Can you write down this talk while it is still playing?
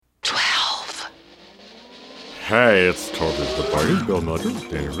Hey, it's Tortoise the Party, Bill Mudders,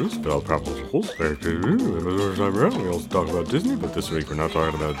 Danny Roosevelt, Apples Holes, Eric we also talk about Disney, but this week we're not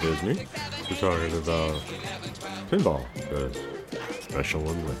talking about Disney. We're talking about pinball, the special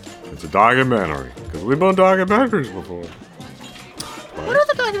one. It's a documentary, because we've done documentaries before. What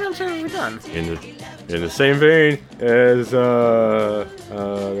other documentaries have we done? In the same vein as the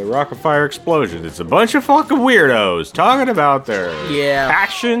Rock and Fire Explosion, it's a bunch of fucking weirdos talking about their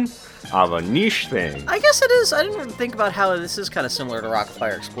passion of a niche thing. I guess it is. I didn't even think about how this is kind of similar to Rock and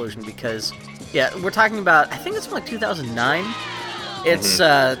Fire Explosion because, we're talking about, I think it's from like 2009. It's,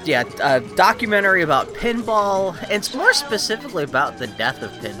 a documentary about pinball, and it's more specifically about the death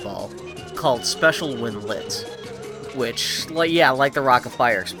of pinball, called Special When Lit. Which, like the Rock and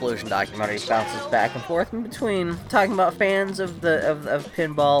Fire Explosion documentary, bounces back and forth in between talking about fans of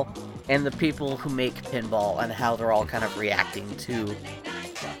pinball and the people who make pinball and how they're all kind of reacting to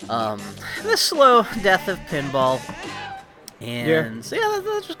the slow death of pinball. And so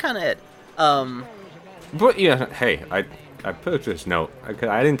that's just kind of it. But hey, I put this note. I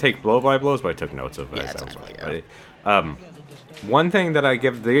didn't take blow by blows, but I took notes of it. One thing that I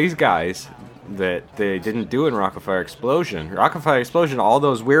give these guys that they didn't do in Rock and Fire Explosion, all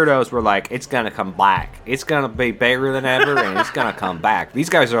those weirdos were like, it's gonna come back. It's gonna be bigger than ever, and it's gonna come back. These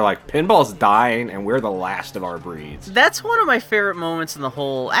guys are like, pinball's dying, and we're the last of our breeds. That's one of my favorite moments in the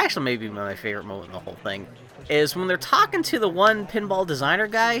whole, actually maybe my favorite moment in the whole thing, is when they're talking to the one pinball designer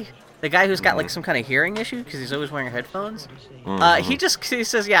guy, the guy who's got like some kind of hearing issue because he's always wearing headphones. He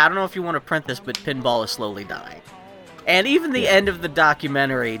says, I don't know if you want to print this, but pinball is slowly dying. And even the end of the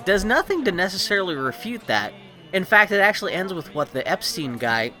documentary does nothing to necessarily refute that. In fact, it actually ends with what the Epstein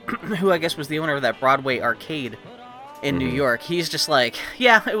guy, who I guess was the owner of that Broadway arcade in New York, he's just like,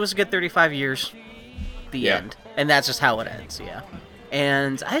 it was a good 35 years, the end. And that's just how it ends,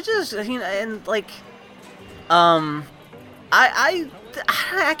 And I just, I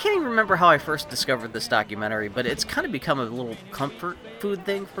can't even remember how I first discovered this documentary, but it's kind of become a little comfort food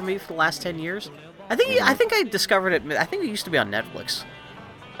thing for me for the last 10 years. I think I discovered it. I think it used to be on Netflix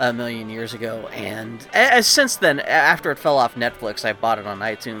a million years ago, and since then, after it fell off Netflix, I bought it on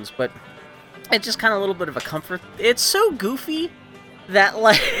iTunes. But it's just kind of a little bit of a comfort. It's so goofy that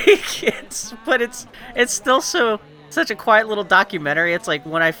it's still such a quiet little documentary. It's like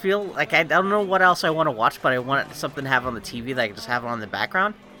when I feel like I don't know what else I want to watch, but I want something to have on the TV that I can just have it on the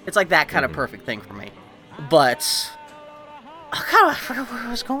background. It's like that kind of perfect thing for me. But I forgot where I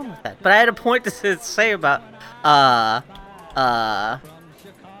was going with that. But I had a point to say about,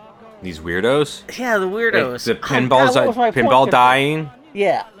 these weirdos? Yeah, the weirdos. The pinball dying?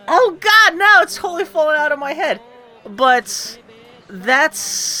 Yeah. Oh, God, now it's totally falling out of my head. But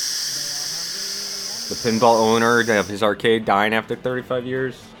that's the pinball owner of his arcade dying after 35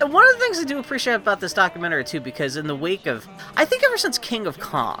 years? And one of the things I do appreciate about this documentary, too, because in the wake of, I think ever since King of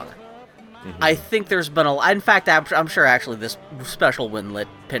Kong, I think there's been in fact, I'm sure actually this Special When Lit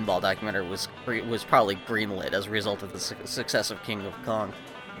pinball documentary was probably greenlit as a result of the success of King of Kong.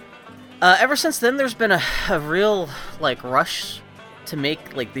 Ever since then, there's been a real, rush to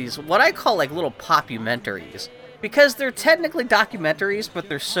make, these, what I call, little pop-umentaries. Because they're technically documentaries, but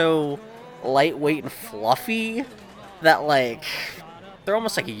they're so lightweight and fluffy that, they're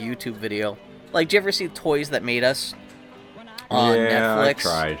almost like a YouTube video. Did you ever see Toys That Made Us on Netflix? I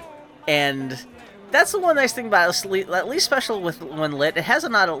tried. And that's the one nice thing about it, at least Special When Lit. It has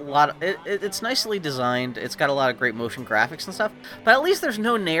it's nicely designed. It's got a lot of great motion graphics and stuff. But at least there's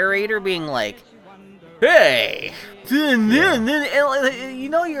no narrator being like, hey, it's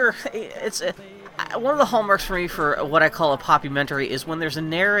one of the hallmarks for me for what I call a popumentary is when there's a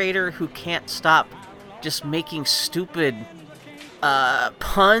narrator who can't stop just making stupid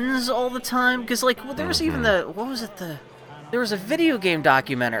puns all the time. Because there was even there was a video game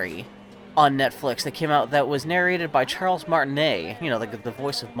documentary on Netflix that came out that was narrated by Charles Martinet, the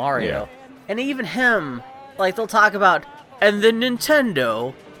voice of Mario. And even him, they'll talk about, and then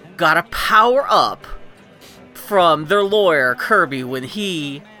Nintendo got a power up from their lawyer, Kirby, when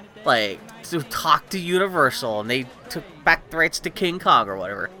he, talked to Universal and they took back the rights to King Kong or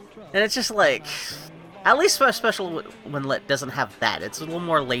whatever. And it's just at least Special When Lit doesn't have that. It's a little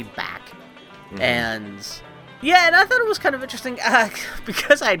more laid back. And and I thought it was kind of interesting,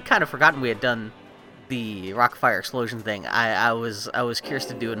 because I had kind of forgotten we had done the Rock Fire Explosion thing. I was curious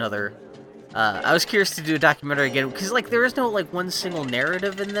to do another, I was curious to do a documentary again, because, there is no, one single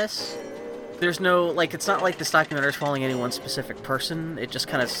narrative in this. There's no, it's not like this documentary is following any one specific person. It just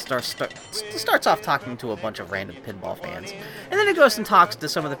kind of starts off talking to a bunch of random pinball fans. And then it goes and talks to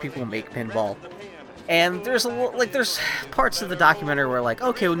some of the people who make pinball. And there's there's parts of the documentary where like,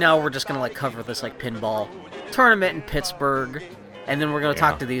 okay, well, now we're just gonna like cover this like pinball tournament in Pittsburgh, and then we're gonna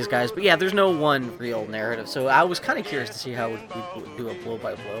talk to these guys. But yeah, there's no one real narrative. So I was kind of curious to see how we would do a blow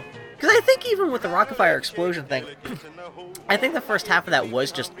by blow. Because I think even with the Rockafire explosion thing, I think the first half of that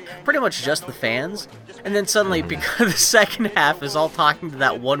was just pretty much just the fans, and then suddenly because the second half is all talking to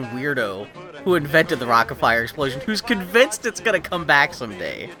that one weirdo who invented the Rockafire explosion, who's convinced it's gonna come back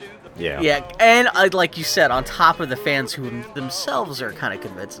someday. Yeah, and like you said, on top of the fans who themselves are kind of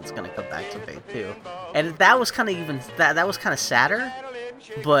convinced it's going to come back someday too, and that was kind of that was kind of sadder.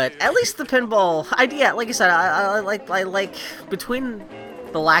 But at least the pinball idea, like I said, I like between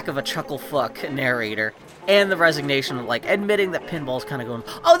the lack of a chuckle fuck narrator and the resignation of like admitting that pinball's kind of going.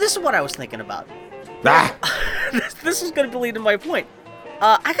 Oh, this is what I was thinking about. This is going to lead to my point.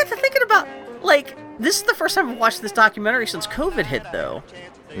 I got to thinking about like this is the first time I've watched this documentary since COVID hit though.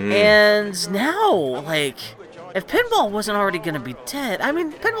 And now, like, if pinball wasn't already going to be dead, I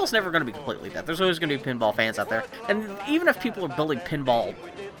mean, pinball's never going to be completely dead. There's always going to be pinball fans out there. And even if people are building pinball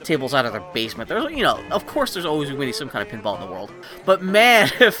tables out of their basement, there's, of course there's always going to be some kind of pinball in the world. But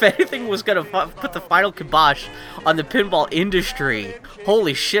man, if anything was going to put the final kibosh on the pinball industry,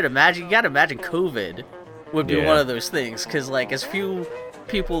 holy shit, you got to imagine COVID would be one of those things. Because, like, as few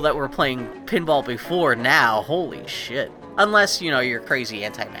people that were playing pinball before now, holy shit. Unless, you're crazy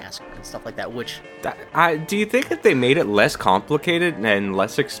anti-masker and stuff like that, which... do you think if they made it less complicated and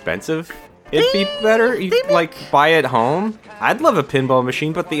less expensive, it'd be better? Like, buy it home? I'd love a pinball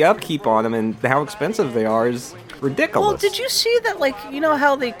machine, but the upkeep on them and how expensive they are is ridiculous. Well, did you see that, like,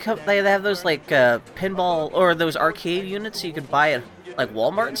 how they have those, like, pinball, or those arcade units you could buy at, like,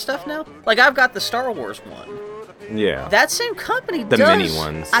 Walmart and stuff now? Like, I've got the Star Wars one. Yeah. That same company does... The mini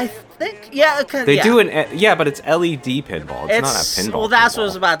ones. I think, yeah. They do but it's LED pinball. It's not a pinball. Well, that's pinball. what I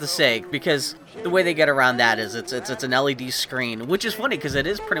was about to say, because the way they get around that is it's an LED screen, which is funny, because it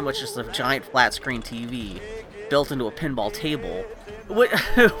is pretty much just a giant flat screen TV built into a pinball table,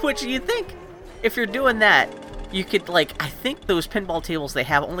 which you'd think, if you're doing that, you could, like, I think those pinball tables they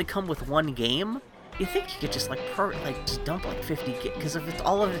have only come with one game. You think you could just just dump like 50 because if it's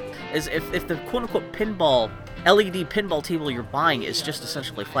all of it is if the quote unquote pinball LED pinball table you're buying is just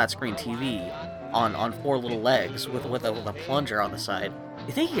essentially flat screen TV on four little legs with a plunger on the side,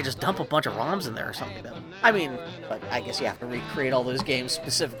 you think you could just dump a bunch of ROMs in there or something though. I mean, but I guess you have to recreate all those games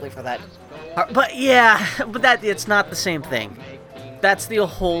specifically for that. But yeah, but it's not the same thing. That's the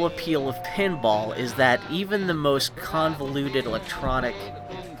whole appeal of pinball, is that even the most convoluted electronic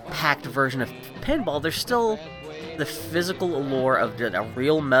packed version of pinball, there's still the physical allure of a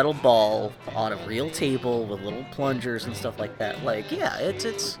real metal ball on a real table with little plungers and stuff like that. Like, yeah,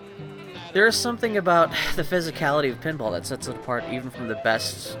 it's there is something about the physicality of pinball that sets it apart even from the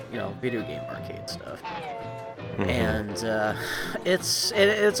best, video game arcade stuff. And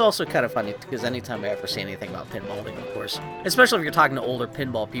it's also kind of funny because anytime I ever say anything about pinballing, of course, especially if you're talking to older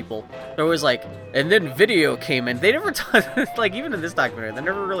pinball people, they're always like, and then video came in. They never like, even in this documentary, they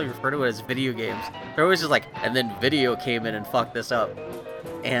never really refer to it as video games. They're always just like, and then video came in and fucked this up.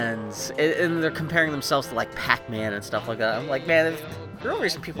 And they're comparing themselves to like Pac-Man and stuff like that. I'm like, man, the real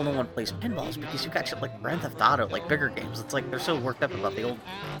reason people don't want to play pinball is because you've got shit like Grand Theft Auto, like bigger games. It's like they're so worked up about the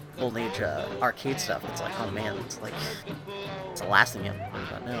old age arcade stuff. It's like, oh man, it's the last thing you have to worry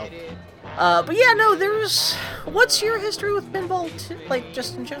about now. But yeah, no, what's your history with pinball, like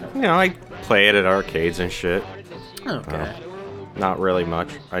just in general? I play it at arcades and shit. Okay. Not really much.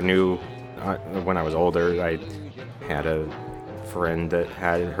 I knew when I was older, I had a friend that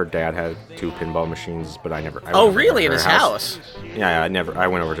her dad had 2 pinball machines, but I never. Oh, really? In his house? Yeah, I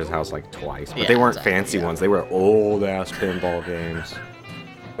went over to his house like twice, but they weren't fancy ones. They were old ass pinball games.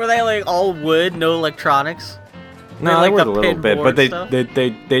 Were they like all wood, no electronics? No, they were a little bit, but they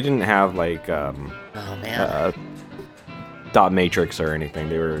didn't have like dot matrix or anything.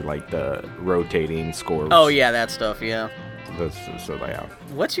 They were like the rotating scores. Oh yeah, that stuff. Yeah. So yeah.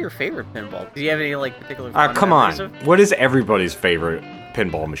 What's your favorite pinball? Do you have any like particular? Come on. What is everybody's favorite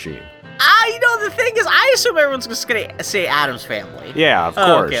pinball machine? The thing is, I assume everyone's just gonna say Addams Family. Yeah, of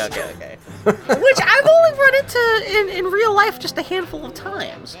course. Okay. Which I've only run into in real life just a handful of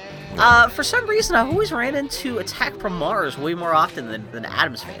times. For some reason, I've always ran into Attack from Mars way more often than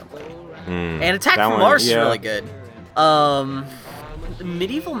Addams Family. And Attack from Mars is really good.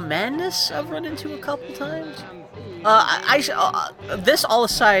 Medieval Madness I've run into a couple times. This all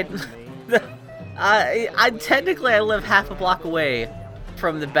aside, I technically live half a block away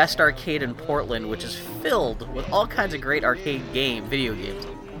from the best arcade in Portland, which is filled with all kinds of great arcade video games,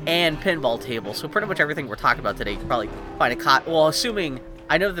 and pinball tables. So pretty much everything we're talking about today, you can probably find assuming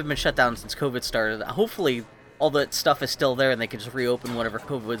I know they've been shut down since COVID started. Hopefully, all that stuff is still there, and they can just reopen whenever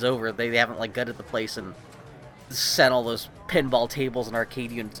COVID's over. They haven't like gutted the place and sent all those pinball tables and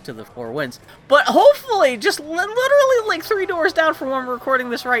arcade units to the four winds. But hopefully, just literally like 3 doors down from where I'm recording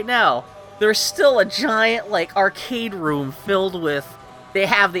this right now, there's still a giant like arcade room filled with. They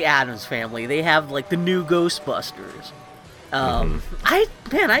have the Addams Family. They have like the new Ghostbusters. I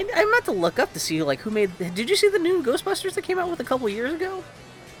meant to look up to see like who made. Did you see the new Ghostbusters that came out with a couple years ago?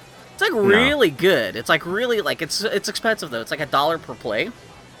 It's like really good. It's like really like it's expensive though. It's like $1 per play.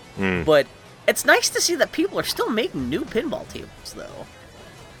 But it's nice to see that people are still making new pinball tables though.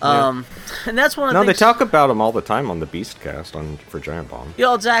 And that's one of the things. No, they talk about them all the time on the Beastcast for Giant Bomb.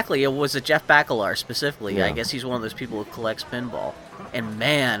 Yeah, exactly. It was Jeff Bakalar specifically. Yeah. I guess he's one of those people who collects pinball. And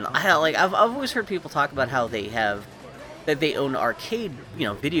man, I've always heard people talk about how they own arcade,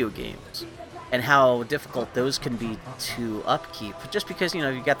 video games, and how difficult those can be to upkeep. Just because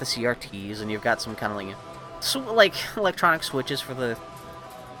you've got the CRTs and you've got some kind of like electronic switches for the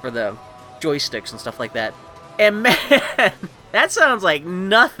joysticks and stuff like that. And man, that sounds like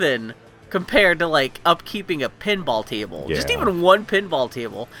nothing compared to like upkeeping a pinball table. Yeah. Just even one pinball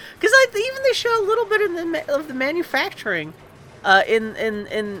table, because even they show a little bit of the manufacturing.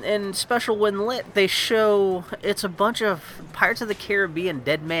 In Special When Lit, they show it's a bunch of Pirates of the Caribbean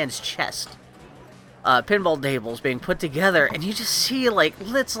Dead Man's Chest pinball tables being put together, and you just see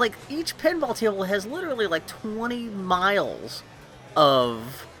it's like each pinball table has literally like 20 miles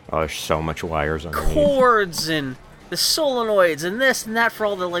of there's so much wires underneath. Cords and the solenoids and this and that for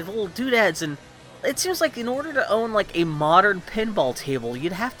all the like little doodads. And it seems like in order to own like a modern pinball table,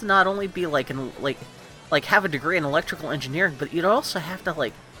 you'd have to not only be have a degree in electrical engineering, but you'd also have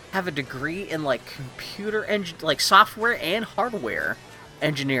to have a degree in computer software and hardware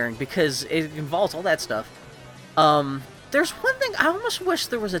engineering, because it involves all that stuff. There's one thing I almost wish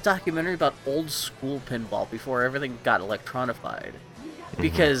there was a documentary about old school pinball before everything got electronified,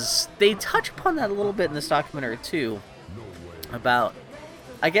 because they touch upon that a little bit in this documentary too. About,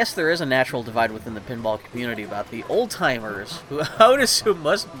 I guess there is a natural divide within the pinball community about the old timers, who I would assume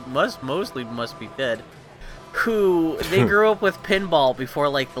mostly must be dead, who they grew up with pinball before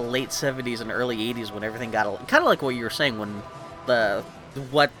the late 70s and early 80s, when everything got kind of like what you were saying, when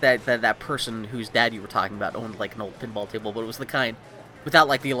that person whose dad you were talking about owned an old pinball table, but it was the kind without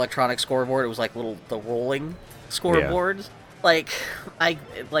the electronic scoreboard. It was the rolling scoreboards. Yeah.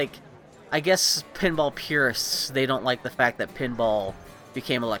 I guess pinball purists, they don't like the fact that pinball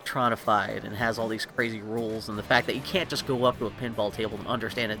became electronified and has all these crazy rules, and the fact that you can't just go up to a pinball table and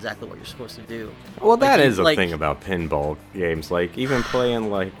understand exactly what you're supposed to do. Well, that is a thing about pinball games. Even playing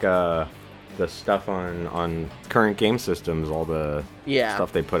the stuff on current game systems, all the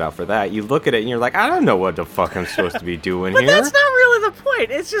stuff they put out for that, you look at it and you're like, I don't know what the fuck I'm supposed to be doing but here. But that's not really the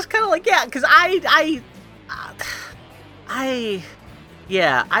point. It's just kind of because I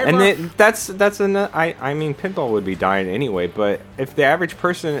mean, pinball would be dying anyway, but if the average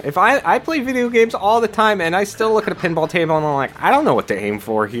person, if I play video games all the time and I still look at a pinball table and I'm like, I don't know what to aim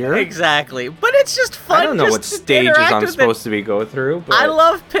for here. Exactly. But it's just fun. I don't know what stages I'm supposed to be go through. But I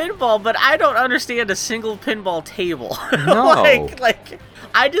love pinball, but I don't understand a single pinball table. No.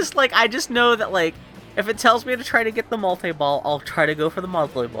 I just know that if it tells me to try to get the multi-ball, I'll try to go for the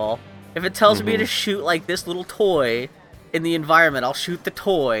multi-ball. If it tells me to shoot this little toy in the environment, I'll shoot the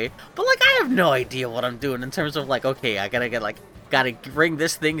toy. But I have no idea what I'm doing in terms of okay, I gotta ring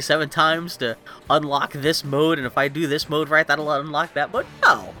this thing 7 times to unlock this mode, and if I do this mode right, that'll unlock that mode.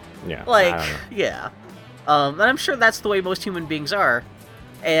 No. Yeah. Yeah. And I'm sure that's the way most human beings are.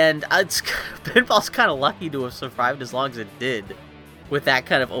 And pinball's kind of lucky to have survived as long as it did, with that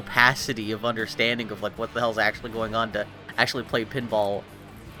kind of opacity of understanding of what the hell's actually going on to actually play pinball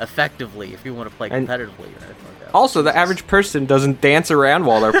effectively if you want to play competitively or anything like that. Also, the average person doesn't dance around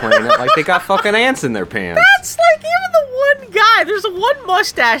while they're playing it they got fucking ants in their pants. That's even the one guy. There's a one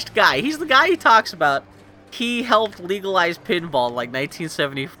mustached guy. He's the guy he talks about. He helped legalize pinball in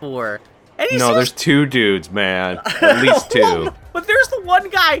 1974. And there's 2 dudes, man. At least 2. But there's the one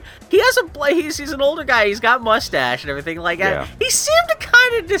guy. He has he's an older guy. He's got mustache and everything like that. Yeah. He seemed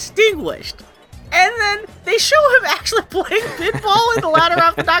kind of distinguished. And then they show him actually playing pinball in the latter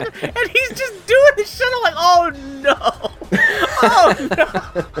half of the documentary, and he's just doing this shit. I'm like, oh no. Oh no.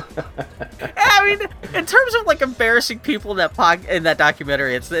 I mean, in terms of embarrassing people in that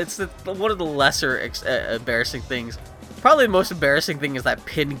documentary, it's one of the lesser embarrassing things. Probably the most embarrassing thing is that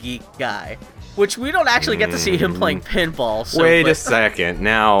Pin Geek guy, which we don't actually get to see him playing pinball. So Wait a second.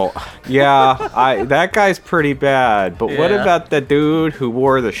 Now, that guy's pretty bad, but what about the dude who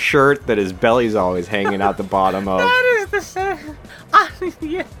wore the shirt that his belly's always hanging out the bottom of? That is the same.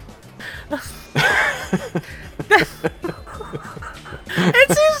 Yeah.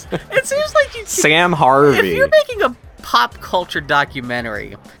 It seems like you. Sam Harvey. If you're making a pop culture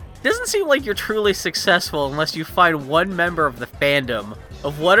documentary, it doesn't seem like you're truly successful unless you find one member of the fandom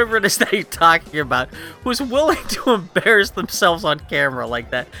of whatever it is that you're talking about who's willing to embarrass themselves on camera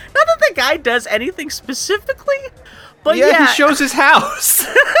like that. Not that the guy does anything specifically, but yeah, he shows his house.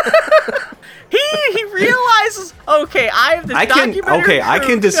 He realizes, okay, I have this documentary. I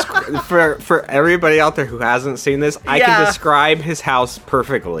can describe for everybody out there who hasn't seen this. I can describe his house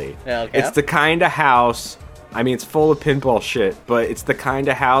perfectly. Okay. It's the kind of house. I mean, it's full of pinball shit, but it's the kind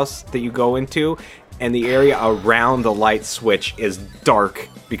of house that you go into, and the area around the light switch is dark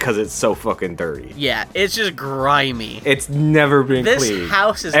because it's so fucking dirty. Yeah, it's just grimy. It's never been cleaned. This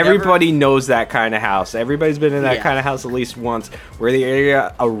house is Everybody knows that kind of house. Everybody's been in that kind of house at least once, where the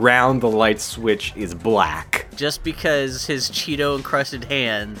area around the light switch is black. Just because his Cheeto-encrusted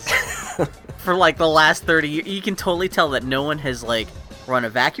hands, for like the last 30 years, you can totally tell that no one has like run a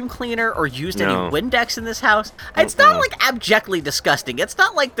vacuum cleaner or used any Windex in this house. It's not like abjectly disgusting. It's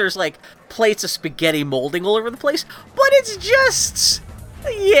not like there's like plates of spaghetti molding all over the place, but it's just...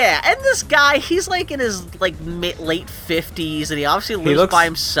 Yeah, and this guy, he's like in his like late 50s, and he obviously lives by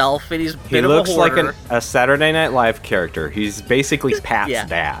himself, and he's a bit of a hoarder. He looks like a Saturday Night Live character. He's basically Pat's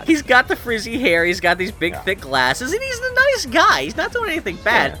dad. He's got the frizzy hair, he's got these big thick glasses, and he's a nice guy. He's not doing anything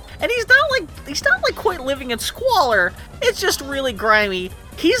bad, and he's not like quite living in squalor. It's just really grimy.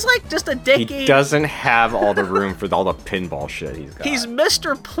 He's like just a decade. He doesn't have all the room for all the pinball shit he's got. He's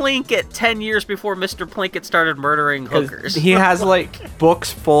Mr. Plinkett 10 years before Mr. Plinkett started murdering hookers. He has like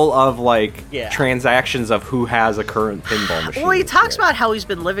books full of like transactions of who has a current pinball machine. Well, he talks about how he's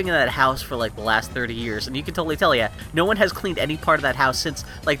been living in that house for like the last 30 years, and you can totally tell, no one has cleaned any part of that house since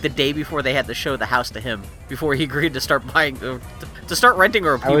like the day before they had to show the house to him, before he agreed to start buying, to start renting,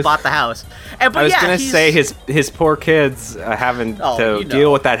 or he bought the house. And, but I was gonna say his poor kids having to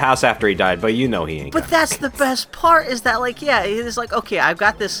deal with that house after he died, but he ain't. But that's the best part, is that like he's like, okay, I've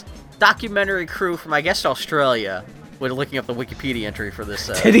got this documentary crew from, I guess, Australia. When looking up the Wikipedia entry for this,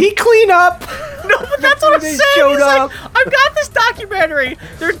 did he clean up? No, but that's what I'm saying. He's like, I've got this documentary.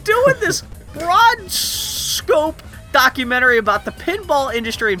 They're doing this broad scope documentary about the pinball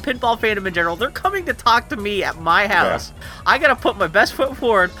industry and pinball fandom in general. They're coming to talk to me at my house. I gotta put my best foot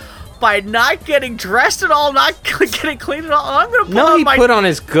forward by not getting dressed at all, not getting clean at all. I'm gonna put on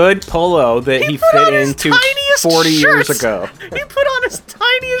his good polo that he fit into 40 years ago. He put on his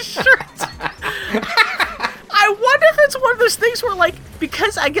tiniest shirt. I wonder if it's one of those things where, like,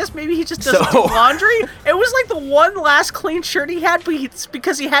 because I guess maybe he just doesn't do laundry, it was like the one last clean shirt he had, but it's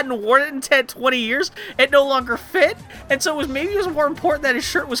because he hadn't worn it in 10, 20 years, it no longer fit, and so it was more important that his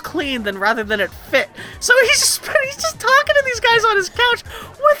shirt was clean rather than it fit. So he's just talking to these guys on his couch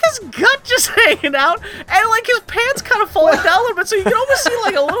with his gut just hanging out, and like his pants kind of falling down a little bit, so you can almost see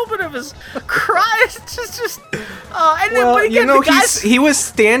like a little bit of his crotch. It's just and then, but again, he was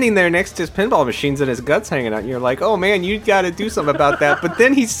standing there next to his pinball machines and his gut's hanging out, and you're like, oh man, you got to do something about that. But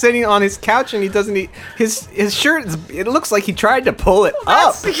then he's sitting on his couch and he doesn't his shirt. It looks like he tried to pull it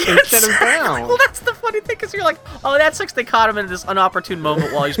up instead of down. Well, that's the funny thing, because you're like, oh, that sucks. They caught him in this inopportune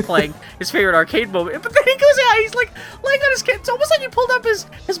moment while he's playing his favorite arcade moment. But then he goes out, he's like laying on his kid. It's almost like he pulled up his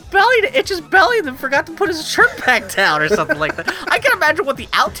belly to itch his belly and then forgot to put his shirt back down or something like that. I can imagine what the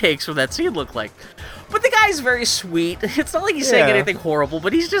outtakes from that scene look like. But the guy's very sweet. It's not like he's saying anything horrible,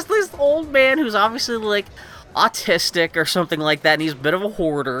 but he's just this old man who's obviously like autistic or something like that, and he's a bit of a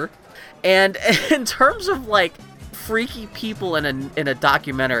hoarder. And in terms of like freaky people in a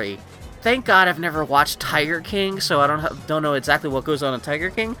documentary, thank God I've never watched Tiger King, so I don't know exactly what goes on in Tiger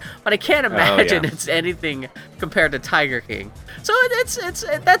King, but I can't imagine it's anything compared to Tiger King. So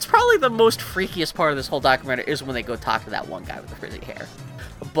that's probably the most freakiest part of this whole documentary, is when they go talk to that one guy with the frizzy hair.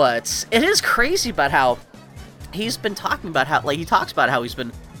 But it is crazy about how he's been talking about how, like, he talks about how he's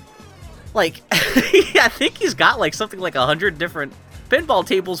been, like, I think he's got, like, something like 100 different pinball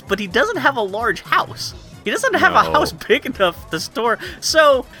tables, but he doesn't have a large house. He doesn't have a house big enough to store.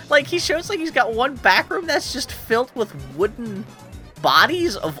 So, like, he shows, like, he's got one back room that's just filled with wooden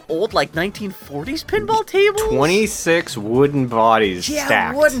bodies of old, like, 1940s pinball tables. 26 wooden bodies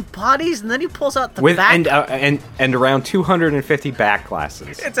stacked. Wooden bodies, and then he pulls out the back... And around 250 back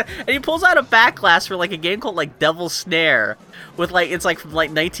glasses. And he pulls out a back glass for, like, a game called, like, Devil's Snare, with, like, it's, like, from, like,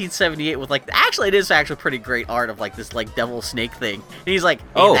 1978, with, like... Actually, it is actually pretty great art of, like, this, like, devil snake thing. And he's like,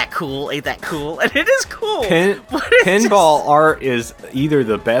 ain't that cool? Ain't that cool? And it is cool. Pinball art is either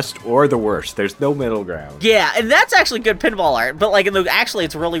the best or the worst. There's no middle ground. Yeah, and that's actually good pinball art, but, like, actually,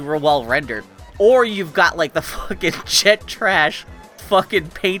 it's really real well rendered. Or you've got, like, the fucking jet trash fucking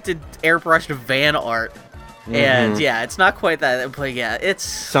painted airbrushed van art. And yeah, it's not quite that, but yeah, it's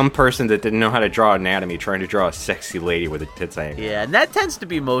some person that didn't know how to draw anatomy trying to draw a sexy lady with a tits hanging. Yeah, and that tends to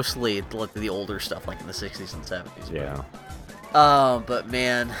be mostly like the older stuff, like in the 60s and 70s. Yeah. But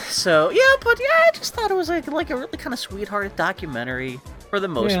man, so yeah, I just thought it was like a really kind of sweethearted documentary for the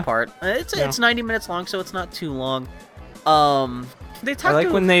most part. It's 90 minutes long, so it's not too long. They talk. I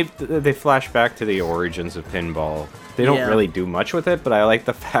like when they flash back to the origins of pinball. They don't really do much with it, but I like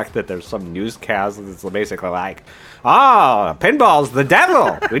the fact that there's some newscast that's basically like, pinball's the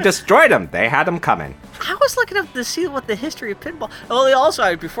devil. We destroyed him. They had him coming. I was looking up to see what the history of pinball. Well,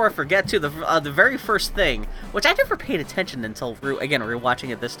 also, before I forget too, the very first thing, which I never paid attention until rewatching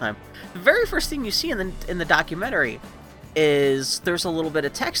it this time. The very first thing you see in the documentary is there's a little bit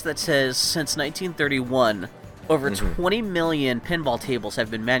of text that says since 1931, over 20 million pinball tables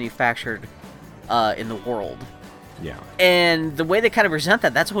have been manufactured in the world. Yeah. And the way they kind of present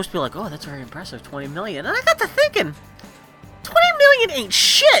that's supposed to be like, oh, that's very impressive, 20 million. And I got to thinking, 20 million ain't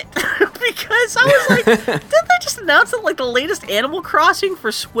shit. Because I was like, didn't they just announce that like the latest Animal Crossing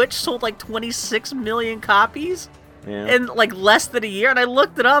for Switch sold like 26 million copies in like less than a year? And I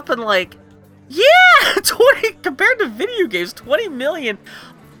looked it up and like, yeah, 20 compared to video games, 20 million.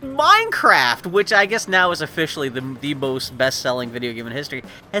 Minecraft, which I guess now is officially the most best-selling video game in history,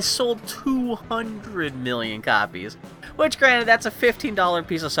 has sold 200 million copies. Which, granted, that's a $15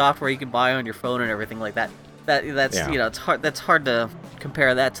 piece of software you can buy on your phone and everything like that. That's it's hard. That's hard to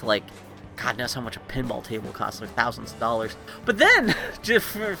compare that to like, God knows how much a pinball table costs, like thousands of dollars. But then, just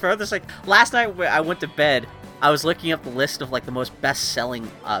for others, like last night when I went to bed, I was looking up the list of like the most best-selling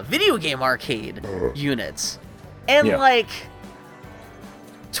video game arcade units, and like.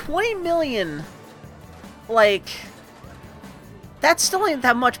 20 million, like, that still ain't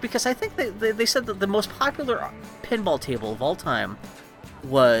that much, because I think they said that the most popular pinball table of all time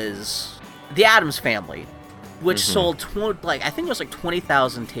was the Addams Family, which sold, I think it was like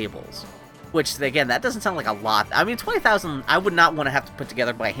 20,000 tables, which, again, that doesn't sound like a lot. I mean, 20,000, I would not want to have to put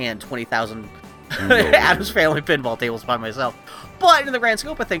together by hand 20,000 Addams Family pinball tables by myself. But in the grand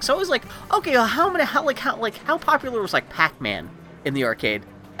scope of things, so it was like, okay, how popular was like Pac-Man in the arcade?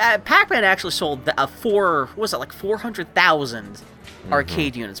 Pac-Man actually sold 400,000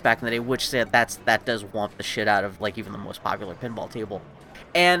 arcade units back in the day, which said that does womp the shit out of like even the most popular pinball table.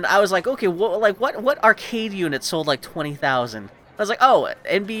 And I was like, okay, what arcade unit sold like 20,000? I was like, oh,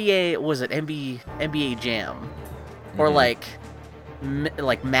 NBA Jam, or like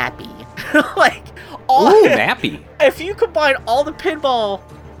Mappy, like all. Ooh, Mappy. If you combine all the pinball.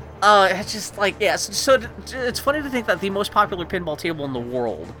 It's just like, so it's funny to think that the most popular pinball table in the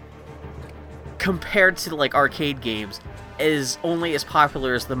world, compared to like arcade games, is only as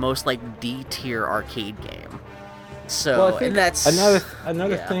popular as the most like D-tier arcade game. So, well, I think and that's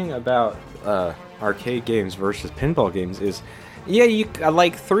another thing about arcade games versus pinball games is, you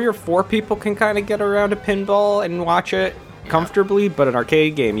like 3 or 4 people can kind of get around a pinball and watch it comfortably, but an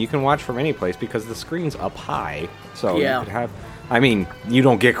arcade game you can watch from any place because the screen's up high, so you could have. I mean, you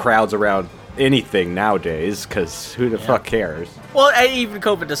don't get crowds around anything nowadays, because who the fuck cares? Well, even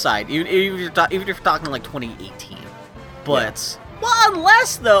COVID aside, even if you're talking like 2018. But, well,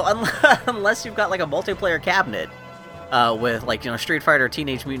 unless you've got like a multiplayer cabinet with like, Street Fighter or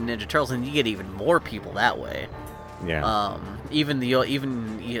Teenage Mutant Ninja Turtles, and you get even more people that way. Yeah. Even the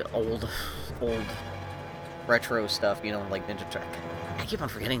old retro stuff, like Ninja Turtles. I keep on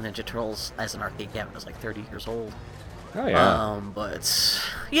forgetting Ninja Turtles as an arcade cabinet is like 30 years old. Oh yeah. But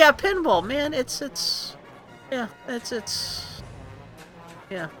pinball, man, it's kind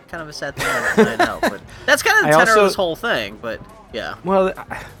of a sad thing. I know, but that's kind of the tenor of this whole thing. But yeah. Well,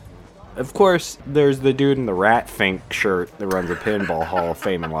 of course, there's the dude in the Rat Fink shirt that runs a pinball Hall of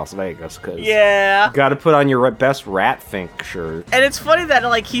Fame in Las Vegas. Cause you got to put on your best Rat Fink shirt. And it's funny that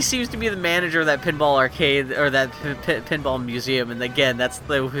like he seems to be the manager of that pinball arcade or that pinball museum, and again, that's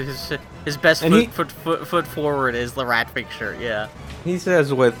his best foot forward is the Rat Fink shirt. Yeah. He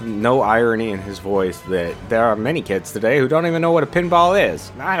says with no irony in his voice that there are many kids today who don't even know what a pinball is.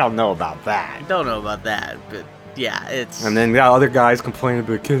 I don't know about that. Don't know about that, but. Yeah, it's... And then got other guys complaining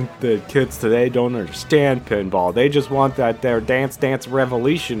that kids today don't understand pinball. They just want their Dance Dance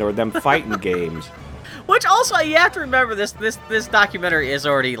Revolution or them fighting games. Which also, you have to remember, this documentary is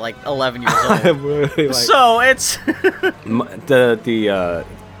already, like, 11 years old. Really, so, it's... the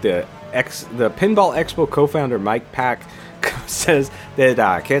Pinball Expo co-founder Mike Pack says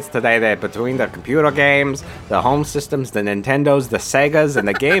that kids today, that between the computer games, the home systems, the Nintendos, the Segas, and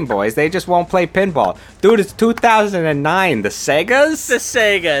the Game Boys, they just won't play pinball. Dude, it's 2009. The Segas? The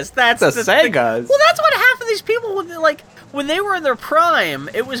Segas. That's the Segas. Well, that's what half of these people would like. when they were in their prime,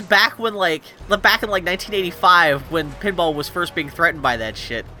 it was back in 1985 when pinball was first being threatened by that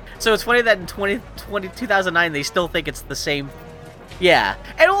shit. So it's funny that in 2009 they still think it's the same. Yeah,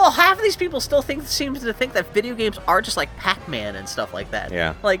 and well, half of these people still seem to think that video games are just like Pac-Man and stuff like that.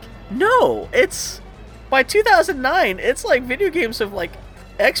 Yeah. Like, no, it's by 2009, it's like video games have like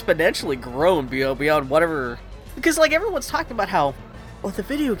exponentially grown beyond whatever. Because like everyone's talking about how, well, the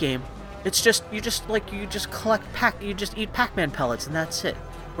video game, it's just you just eat Pac-Man pellets and that's it.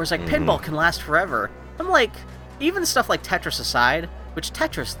 Whereas like pinball can last forever. I'm like, even stuff like Tetris aside. Which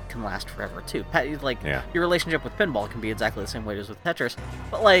Tetris can last forever, too. Your relationship with pinball can be exactly the same way it is with Tetris.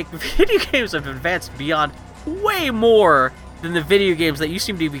 But, like, video games have advanced beyond way more than the video games that you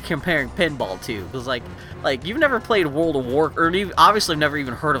seem to be comparing pinball to. Because, like you've never played World of War... Or obviously never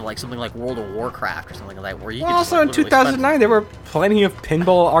even heard of, like, something like World of Warcraft or something like that, where you could just, also, in 2009, there were plenty of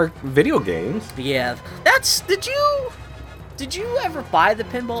pinball video games. Yeah. Did you ever buy the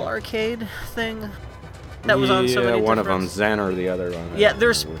pinball arcade thing? That was on so many one of them, Zen or the other one. Yeah,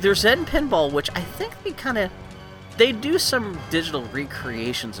 there's Zen Pinball, which I think they do some digital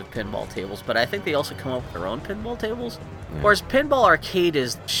recreations of pinball tables, but I think they also come up with their own pinball tables. Yeah. Whereas Pinball Arcade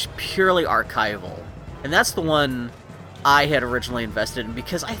is purely archival, and that's the one I had originally invested in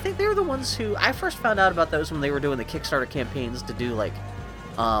because I think they were the ones who I first found out about those when they were doing the Kickstarter campaigns to do like,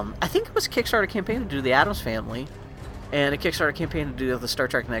 I think it was a Kickstarter campaign to do the Addams Family. And a Kickstarter campaign to do the Star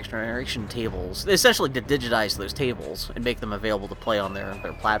Trek Next Generation tables, essentially to digitize those tables and make them available to play on their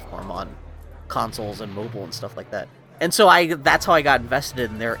platform on consoles and mobile and stuff like that. And so that's how I got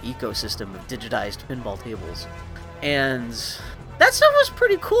invested in their ecosystem of digitized pinball tables. And that stuff was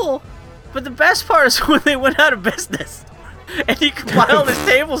pretty cool, but the best part is when they went out of business. And you could buy all these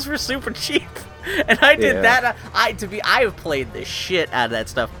tables for super cheap. And I did that. I have played the shit out of that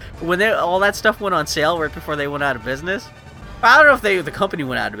stuff. When all that stuff went on sale right before they went out of business. I don't know if the company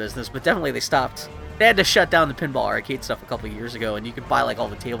went out of business, but definitely they stopped. They had to shut down the pinball arcade stuff a couple of years ago, and you could buy like all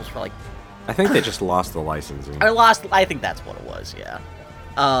the tables for like. I think they just lost the licensing. I think that's what it was. Yeah.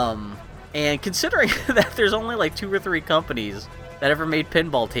 And considering that there's only like 2 or 3 companies that ever made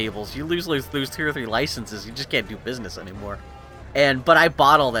pinball tables, you lose 2 or 3 licenses, you just can't do business anymore. But I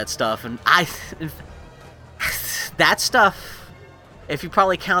bought all that stuff, and that stuff, if you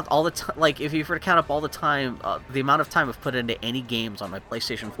probably count all the time, like if you were to count up all the time, the amount of time I've put into any games on my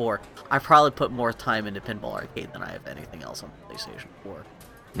PlayStation 4, I probably put more time into Pinball Arcade than I have anything else on the PlayStation 4.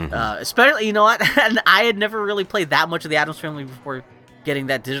 Especially, you know what, and I had never really played that much of the Addams Family before getting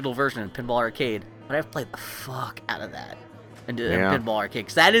that digital version in Pinball Arcade, but I've played the fuck out of that in Pinball Arcade,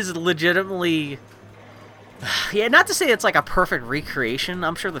 because that is legitimately... Yeah, not to say it's like a perfect recreation.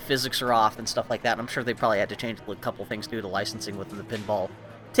 I'm sure the physics are off and stuff like that. I'm sure they probably had to change a couple things due to licensing within the pinball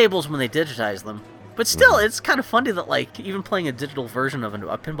tables when they digitized them. But still, it's kind of funny that, like, even playing a digital version of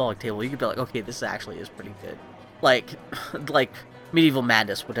a pinball table, you could be like, okay, this actually is pretty good. Like Medieval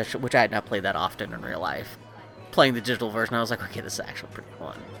Madness, which I had not played that often in real life. Playing the digital version, I was like, okay, this is actually pretty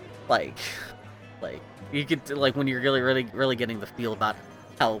fun. Like you could, like, when you're really getting the feel about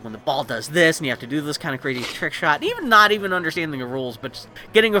how when the ball does this and you have to do this kind of crazy trick shot, even not even understanding the rules, but just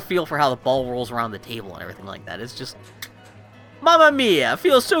getting a feel for how the ball rolls around the table and everything like that. It's just, Mamma Mia,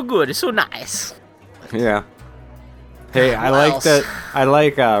 feels so good, it's so nice. Yeah. Hey, I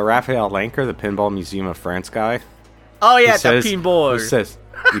like Raphael Lanker, the Pinball Museum of France guy. Oh yeah, the pinball. He says,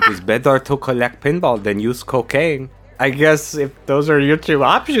 it is better to collect pinball than use cocaine. I guess if those are your 2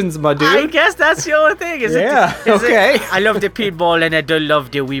 options, my dude. I guess that's the only thing. Okay. I love the pinball and I don't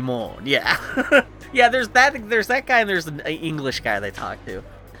love the women. Yeah. Yeah, there's that guy and there's the English guy they talk to.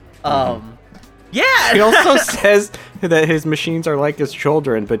 Yeah. He also says that his machines are like his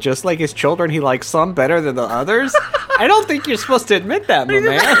children, but just like his children, he likes some better than the others. I don't think you're supposed to admit that, my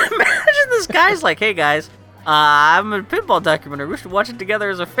man. Imagine this guy's like, hey guys, I'm a pinball documentary. We should watch it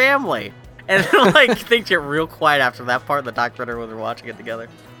together as a family. And then, like, things get real quiet after that part of the documentary when they're watching it together.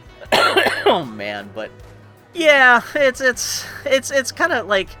 Oh man, but yeah, it's kind of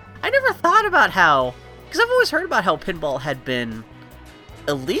like, I never thought about how, because I've always heard about how pinball had been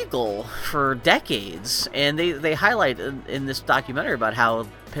illegal for decades, and they highlight in this documentary about how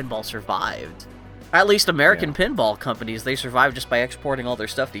pinball survived. Or at least American pinball companies, they survived just by exporting all their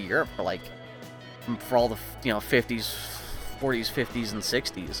stuff to Europe for all the 50s, 40s, 50s, and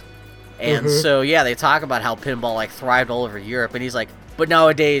 60s. And so, yeah, they talk about how pinball, like, thrived all over Europe. And he's like, but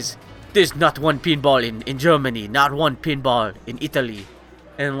nowadays, there's not one pinball in Germany, not one pinball in Italy.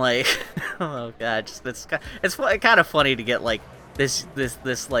 And, like, oh, God, it's kind of funny to get, like, this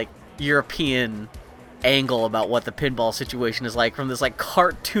like, European angle about what the pinball situation is like from this, like,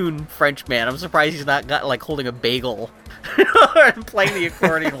 cartoon French man. I'm surprised he's not got, like, holding a bagel playing the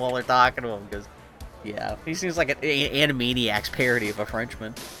accordion while they're talking to him. Because, yeah, he seems like an Animaniacs parody of a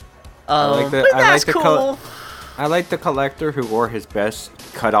Frenchman. But that's cool. I like the collector who wore his best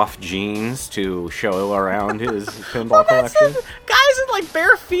cut-off jeans to show around his pinball collection. Guys in like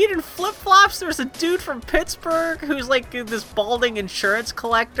bare feet and flip-flops. There's a dude from Pittsburgh who's like this balding insurance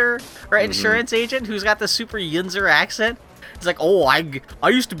collector or insurance agent who's got the super Yinzer accent. He's like, oh, I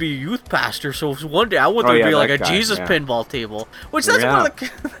used to be a youth pastor, so one day I want there to be like a Jesus pinball table. Which that's one of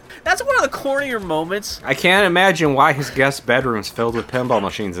the that's one of the cornier moments. I can't imagine why his guest bedroom's filled with pinball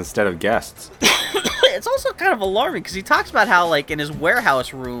machines instead of guests. It's also kind of alarming because he talks about how, like, in his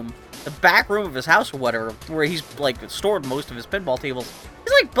warehouse room, the back room of his house or whatever, where he's, like, stored most of his pinball tables,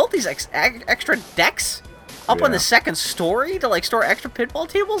 he's, like, built these extra decks up on the second story to, like, store extra pinball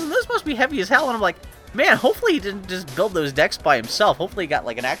tables, and those must be heavy as hell, and I'm like, man, hopefully he didn't just build those decks by himself. Hopefully he got,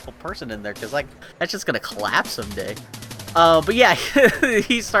 like, an actual person in there, because, like, that's just gonna collapse someday. But yeah,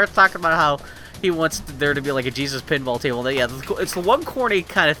 he starts talking about how he wants there to be like a Jesus pinball table. Yeah, it's the one corny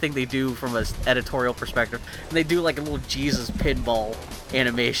kind of thing they do from an editorial perspective. And they do like a little Jesus pinball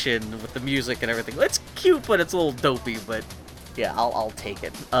animation with the music and everything. It's cute, but it's a little dopey. But yeah, I'll take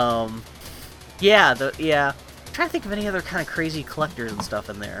it. I'm trying to think of any other kind of crazy collectors and stuff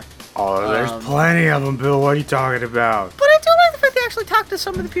in there. Oh, there's plenty of them, Bill. What are you talking about? But I do like the fact they actually talk to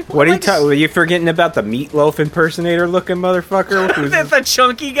some of the people. What are you forgetting about the Meatloaf impersonator-looking motherfucker? The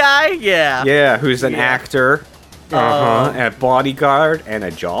chunky guy? Yeah. Yeah, who's an actor, a bodyguard, and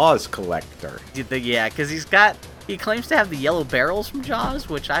a Jaws collector. Yeah, because he claims to have the yellow barrels from Jaws,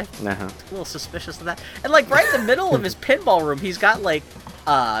 which I'm a little suspicious of that. And like right in the middle of his pinball room, he's got like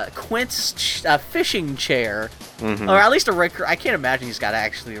Quint's fishing chair, or at least I can't imagine he's got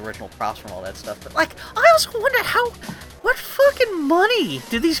actually original props from all that stuff. But like, I also wonder what fucking money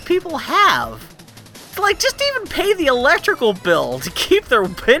do these people have? Like, just even pay the electrical bill to keep their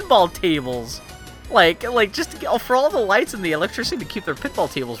pinball tables. Like just for all the lights and the electricity to keep their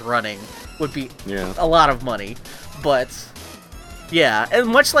pinball tables running would be a lot of money. But yeah, and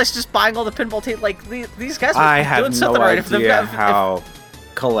much less just buying all the pinball tables. Like these guys are doing something right. I have no idea how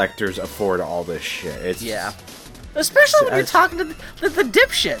collectors afford all this shit. Especially when you're talking to the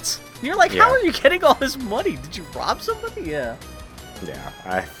dipshits. You're like, how are you getting all this money? Did you rob somebody? Yeah. Yeah,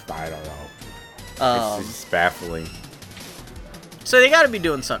 I don't know. It's baffling. So they got to be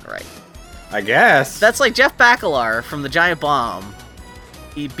doing something right. I guess. That's like Jeff Bakalar from the Giant Bomb,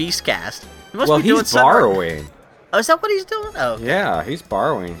 Beastcast. He must be doing he's borrowing. Oh, is that what he's doing? Oh, okay. Yeah, he's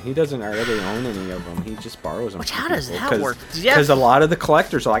borrowing. He doesn't really own any of them. He just borrows them. Which, how does that work? Because a lot of the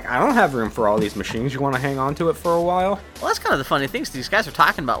collectors are like, I don't have room for all these machines. You want to hang on to it for a while? Well, that's kind of the funny things. These guys are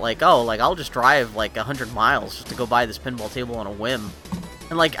talking about, like, I'll just drive, like, 100 miles just to go buy this pinball table on a whim.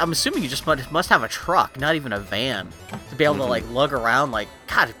 And, like, I'm assuming you just must have a truck, not even a van, to be able to, like, lug around. Like,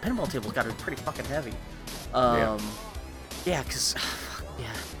 God, a pinball table's got to be pretty fucking heavy. Yeah, because...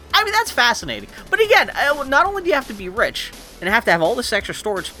 I mean, that's fascinating. But again, not only do you have to be rich and have to have all this extra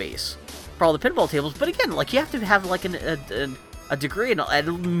storage space for all the pinball tables, but again, like, you have to have like a degree, at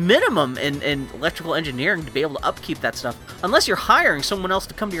a minimum in electrical engineering to be able to upkeep that stuff. Unless you're hiring someone else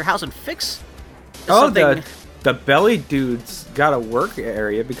to come to your house and fix something. The belly dude's got a work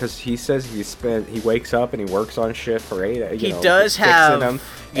area because he says he wakes up and he works on shift for 8 hours. He does have them,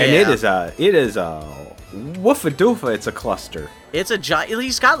 and it is a woofa doofa. It's a cluster. It's a giant.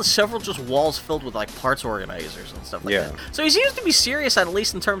 He's got several just walls filled with like parts organizers and stuff like that. So he seems to be serious, at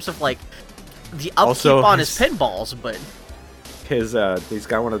least in terms of like the upkeep on his pinballs. But he's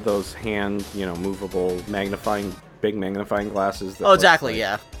got one of those hand, movable big magnifying glasses. That exactly,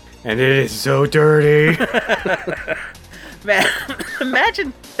 yeah. And it is so dirty. Man,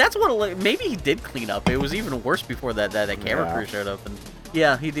 imagine that's what. Maybe he did clean up. It was even worse before that camera crew showed up,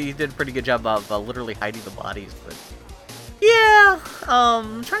 and he did a pretty good job of literally hiding the bodies, but. Yeah,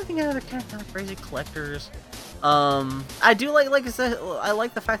 I'm trying to think of other kind of crazy collectors. I do like I said, I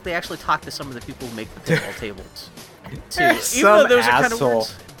like the fact they actually talk to some of the people who make the pinball tables. Too. Even some those asshole.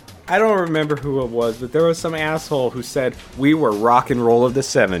 I don't remember who it was, but there was some asshole who said we were rock and roll of the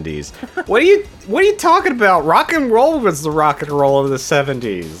 70s. What are you talking about? Rock and roll was the rock and roll of the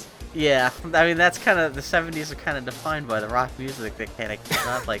 70s. Yeah, I mean that's kind of the 70s are kind of defined by the rock music that kind of came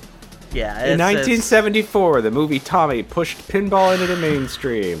out like. Yeah, in 1974, the movie Tommy pushed pinball into the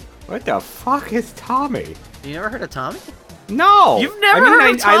mainstream. What the fuck is Tommy? You never heard of Tommy? No. You've never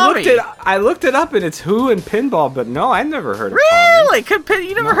heard of Tommy? I looked it up, and it's Who and pinball, but no, I never heard of Tommy. Really?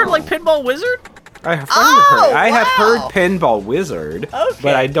 You never heard like Pinball Wizard? I have heard Pinball Wizard,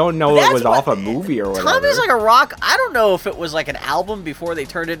 but I don't know it was off a movie or whatever. Tommy's like a rock. I don't know if it was like an album before they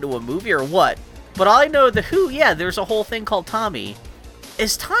turned it into a movie or what. But I know the Who. Yeah, there's a whole thing called Tommy.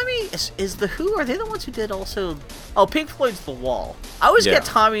 Is the Who? Are they the ones who did also? Oh, Pink Floyd's The Wall. I always get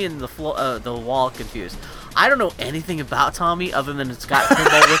Tommy and the Wall confused. I don't know anything about Tommy other than it's got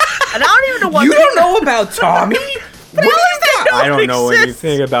pinball with, and I don't even know what. You don't know about Tommy? But at least I don't know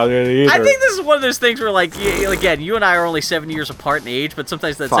anything about it either. I think this is one of those things where, like, again, you and I are only 7 years apart in age, but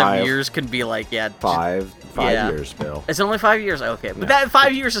sometimes that 7 years can be like, five years, Bill. It's only 5 years. Okay, but that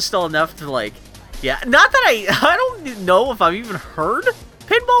 5 years is still enough to like, Not that I don't know if I've even heard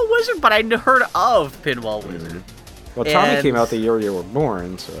Pinball Wizard, but I heard of Pinball Wizard. Well, Tommy came out the year you were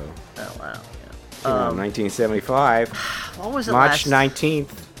born, so. Oh wow. Came out in 1975. What was it? March 19th.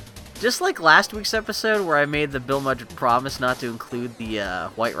 Just like last week's episode where I made the Bill Mudge promise not to include the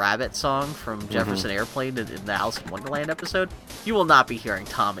White Rabbit song from Jefferson Airplane in the Alice in Wonderland episode, you will not be hearing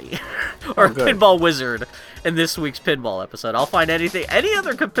Tommy or Pinball Wizard in this week's Pinball episode. I'll find any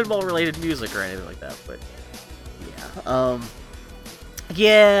other pinball related music or anything like that, but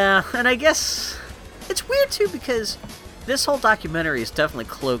yeah. And I guess it's weird too because this whole documentary is definitely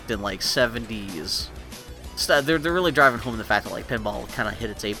cloaked in like 70s. They're really driving home the fact that like pinball kind of hit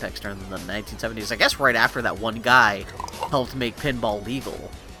its apex during the 1970s. I guess right after that one guy helped make pinball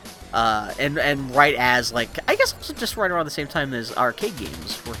legal, and right as like I guess also just right around the same time as arcade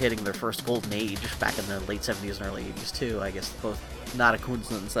games were hitting their first golden age back in the late 70s and early 80s too. I guess both not a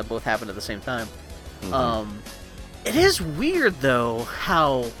coincidence that both happened at the same time. It is weird though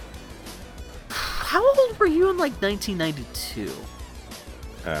how old were you in like 1992?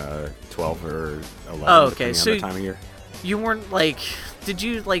 12 or 11. Oh, okay. So on the time of year. You weren't like, did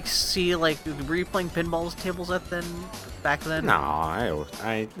you like see like, were you playing pinball tables back then? No,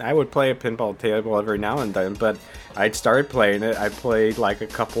 I would play a pinball table every now and then, but I'd start playing it. I'd play like a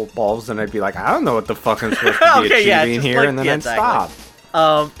couple balls, and I'd be like, I don't know what the fuck I'm supposed to be achieving here, like, and then I'd stop.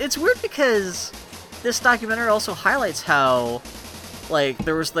 It's weird because this documentary also highlights how like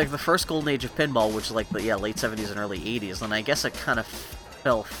there was like the first golden age of pinball, which is like the late 70s and early 80s, and I guess it kind of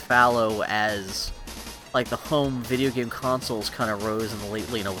fell fallow as like the home video game consoles kind of rose in the late,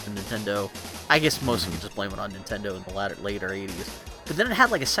 with the Nintendo. I guess most of you just blame it on Nintendo in the later 80s. But then it had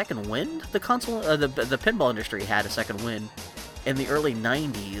like a second wind. The console, the pinball industry had a second wind in the early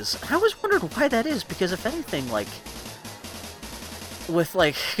 90s. And I always wondered why that is, because if anything, like with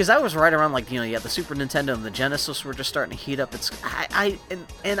like, because I was right around like the Super Nintendo and the Genesis were just starting to heat up. I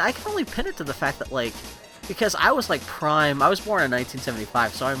can only pin it to the fact that like, because I was like prime, I was born in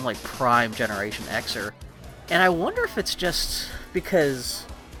 1975, so I'm like prime Generation Xer, and I wonder if it's just because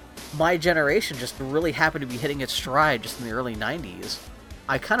my generation just really happened to be hitting its stride just in the early 90s.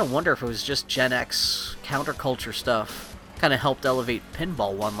 I kind of wonder if it was just Gen X counterculture stuff kind of helped elevate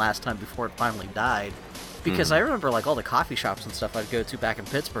pinball one last time before it finally died. Because I remember like all the coffee shops and stuff I'd go to back in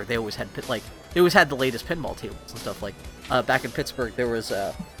Pittsburgh, they always had the latest pinball tables and stuff. Like back in Pittsburgh, there was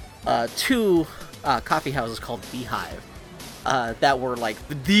two coffee houses called Beehive that were like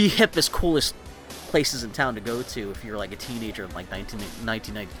the hippest, coolest places in town to go to if you're like a teenager in like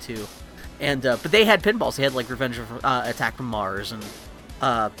 1992. And but they had pinballs. They had like Revenge of Attack from Mars and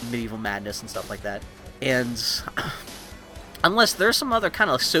Medieval Madness and stuff like that. And unless there's some other kind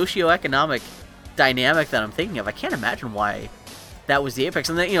of socioeconomic dynamic that I'm thinking of, I can't imagine why that was the apex.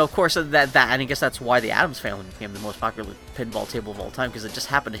 And then, of course, that I guess that's why the Addams Family became the most popular pinball table of all time, because it just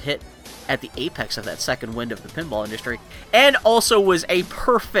happened to hit at the apex of that second wind of the pinball industry, and also was a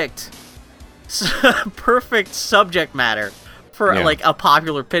perfect subject matter for like a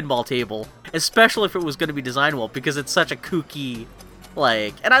popular pinball table, especially if it was going to be designed well, because it's such a kooky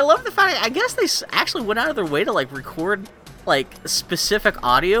and I love the fact I guess they actually went out of their way to like record like specific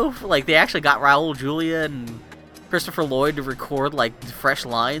audio. Like they actually got Raul Julia and Christopher Lloyd to record like fresh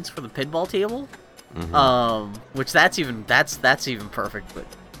lines for the pinball table, which that's even perfect. But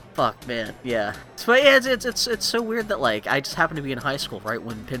fuck, man, yeah. So yeah, it's so weird that like I just happened to be in high school right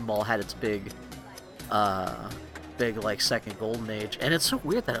when pinball had its big like second golden age, and it's so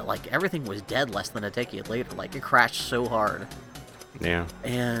weird that everything was dead less than a decade later. Like it crashed so hard. Yeah.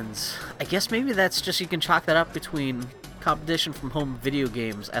 And I guess maybe that's just, you can chalk that up between competition from home video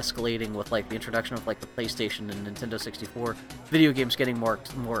games escalating with like the introduction of like the PlayStation and Nintendo 64, video games getting more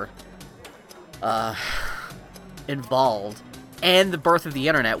involved, and the birth of the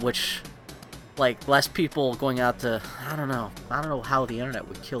internet, which like less people going out to, I don't know how the internet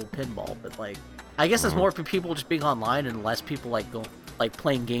would kill pinball, but like I guess it's more people just being online and less people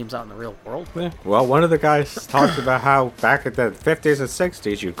playing games out in the real world. Yeah. Well, one of the guys talked about how back at the 50s and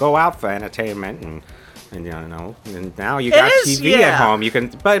 60s you go out for entertainment and And and now you got TV yeah. at home. You can,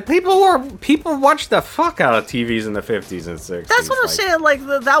 but people watch the fuck out of TVs in the 50s and 60s. That's what I'm saying. Like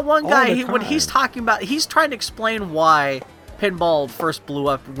that one guy, when he's talking about, he's trying to explain why pinball first blew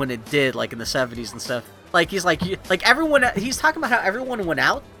up when it did, like in the 70s and stuff. Like he's like everyone. He's talking about how everyone went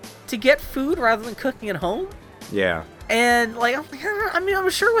out to get food rather than cooking at home. Yeah. And like, I mean, I'm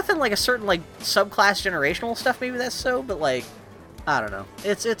sure within like a certain like subclass generational stuff, maybe that's so. But like, I don't know.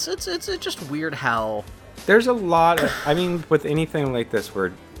 It's just weird how. There's a lot of, I mean, with anything like this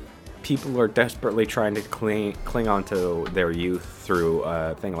where people are desperately trying to cling onto their youth through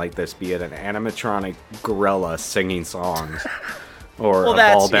a thing like this, be it an animatronic gorilla singing songs or a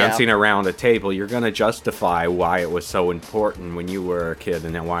ball bouncing around a table, you're going to justify why it was so important when you were a kid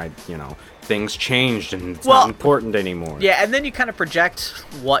and then why, things changed and it's not important anymore. Yeah, and then you kind of project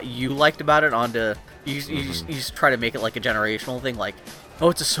what you liked about it onto, you just try to make it like a generational thing, like, oh,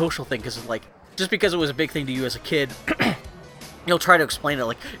 it's a social thing, because like, just because it was a big thing to you as a kid, you'll try to explain it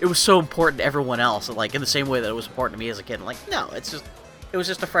like it was so important to everyone else, and like in the same way that it was important to me as a kid. And like, no, it was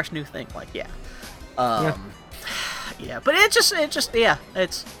just a fresh new thing. Like, yeah, but it's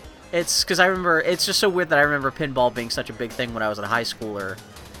because I remember, it's just so weird that I remember pinball being such a big thing when I was a high schooler,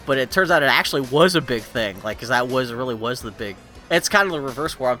 but it turns out it actually was a big thing, like, because that really was the big. It's kind of the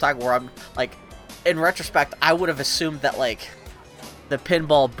reverse where I'm like, in retrospect, I would have assumed that like. The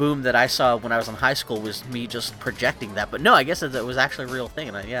pinball boom that I saw when I was in high school was me just projecting that, but no, I guess it was actually a real thing,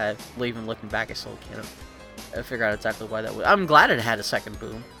 and even looking back, I still can't figure out exactly why that was. I'm glad it had a second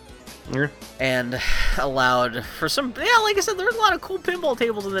boom, and allowed for some, like I said, there was a lot of cool pinball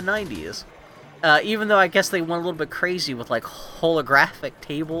tables in the 90s, even though I guess they went a little bit crazy with like holographic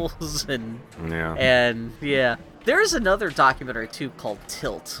tables, and there is another documentary too called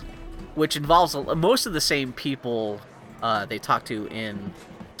Tilt, which involves most of the same people they talk to in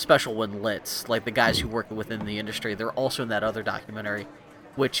Special When Lit, like the guys who work within the industry. They're also in that other documentary,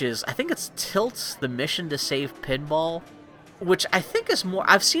 which is, I think it's Tilt, The Mission to Save Pinball, which I think is more,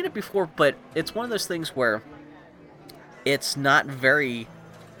 I've seen it before, but it's one of those things where it's not very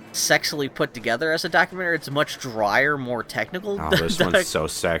sexily put together as a documentary. It's much drier, more technical. Oh, this one's so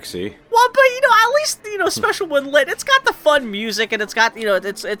sexy. Well, but at least Special When Lit, it's got the fun music, and it's got,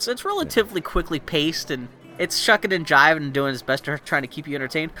 it's relatively quickly paced, and it's shucking and jiving and doing its best to trying to keep you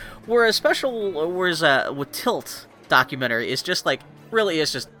entertained. Whereas with Tilt documentary, it's just like, really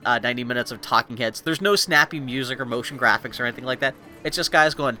is just 90 minutes of talking heads. There's no snappy music or motion graphics or anything like that. It's just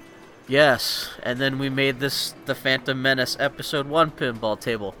guys going, yes, and then we made this the Phantom Menace Episode 1 pinball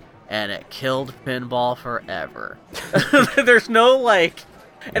table, and it killed pinball forever. There's no like...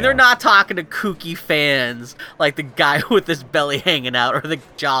 And they're not talking to kooky fans like the guy with his belly hanging out or the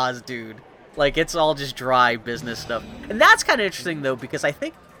Jaws dude. Like, it's all just dry business stuff. And that's kind of interesting, though, because I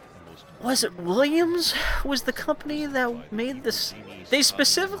think, was it Williams was the company that made this? They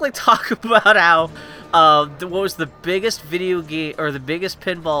specifically talk about how, what was the biggest video game, or the biggest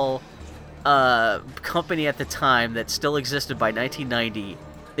pinball company at the time that still existed by 1990.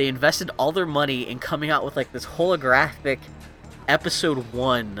 They invested all their money in coming out with, like, this holographic Episode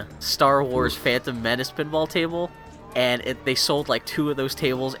 1 Star Wars Phantom Menace pinball table. And they sold like 2 of those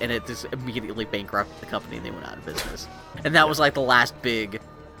tables, and it just immediately bankrupted the company, and they went out of business. And that was like the last big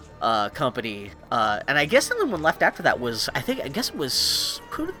company. And I guess the only one left after that was, I guess it was,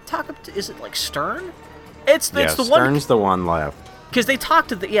 who did they talk up to? Is it like Stern? It's the one. Stern's the one left. Because they talked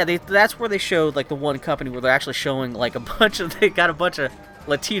to that's where they showed like the one company where they're actually showing like they got a bunch of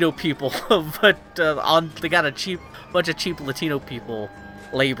Latino people, but they got a bunch of cheap Latino people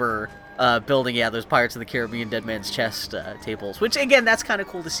labor. Building, those Pirates of the Caribbean Dead Man's Chest tables, which, again, that's kind of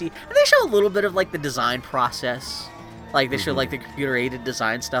cool to see. And they show a little bit of, like, the design process. Like, they show, like, the computer-aided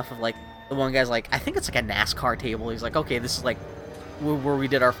design stuff of, like, the one guy's, like, I think it's, like, a NASCAR table. He's like, okay, this is, like, where we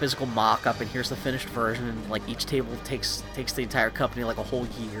did our physical mock-up, and here's the finished version. And, like, each table takes the entire company, like, a whole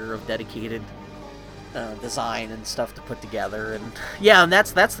year of dedicated design and stuff to put together. And, and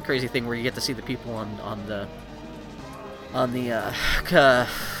that's the crazy thing, where you get to see the people on the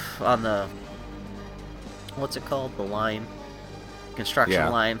what's it called? The line. Construction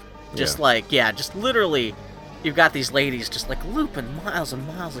line. Just just literally, you've got these ladies just like looping miles and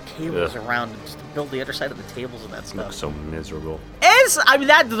miles of cables around just to build the other side of the tables and that stuff. Looks so miserable.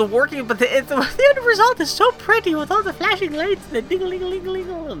 The working, but the end result is so pretty with all the flashing lights and the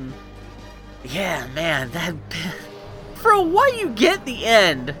ding-a-ling-a-ling-a-ling. Yeah, man, for what you get at the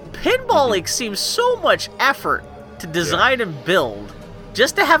end, pinball seems so much effort to design and build.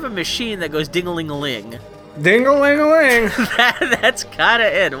 Just to have a machine that goes ding-a-ling-a-ling. Ding-a-ling-a-ling! That's kind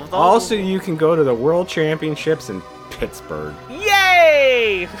of it. Also, you can go to the World Championships in Pittsburgh. Yay!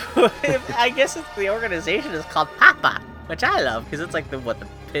 a, I guess the organization is called PAPA, which I love because it's like the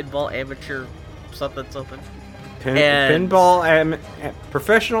Pinball Amateur something.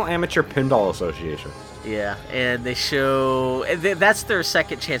 Professional Amateur Pinball Association. Yeah, and they show that's their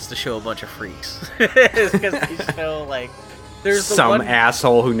second chance to show a bunch of freaks because they show like there's some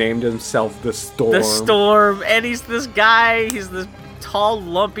asshole who named himself the Storm. The Storm, and he's this guy. He's this tall,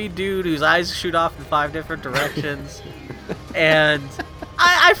 lumpy dude whose eyes shoot off in 5 different directions. And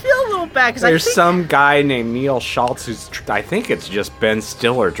I feel a little bad because there's some guy named Neil Schultz who's I think it's just Ben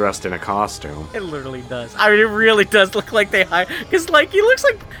Stiller dressed in a costume. It literally does. I mean, it really does look like they hired because like he looks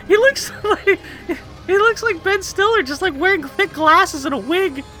like Ben Stiller, just like wearing thick glasses and a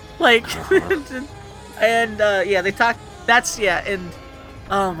wig, like. And yeah, they talk. And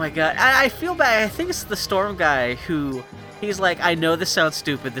oh my god, I feel bad. I think it's the Storm guy who he's like, I know this sounds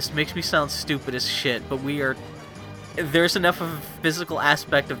stupid. This makes me sound stupid as shit, but there's enough of a physical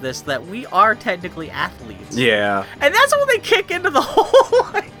aspect of this that we are technically athletes. Yeah. And that's when they kick into the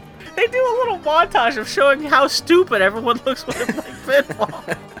whole, like, they do a little montage of showing how stupid everyone looks when they play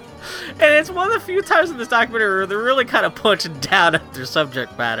pinball. And it's one of the few times in this documentary where they're really kind of punching down at their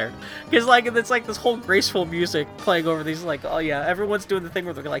subject matter. Because, like, it's like this whole graceful music playing over these, like, oh yeah, everyone's doing the thing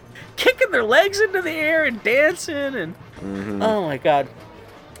where they're, like, kicking their legs into the air and dancing and... Mm-hmm. Oh my god.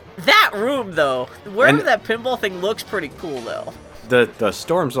 That room, though, wherever that pinball thing looks pretty cool, though. The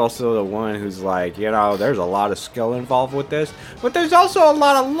Storm's also the one who's like, there's a lot of skill involved with this, but there's also a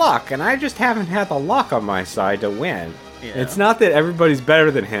lot of luck, and I just haven't had the luck on my side to win. Yeah. It's not that everybody's better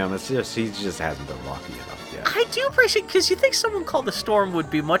than him, it's just he just hasn't been lucky enough yet. I do appreciate, because you think someone called the Storm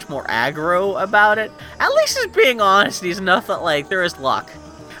would be much more aggro about it. At least he's being honest, he's enough that, like, there is luck.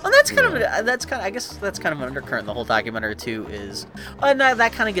 And I guess that's kind of an undercurrent in the whole documentary too. And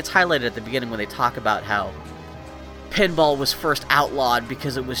that kind of gets highlighted at the beginning when they talk about how pinball was first outlawed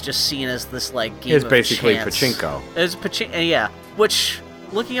because it was just seen as this like game of chance. It's basically pachinko. It's pachinko, yeah. Which,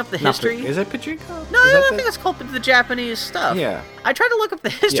 looking up the history, is it pachinko? No, I think it's called the Japanese stuff. Yeah. I tried to look up the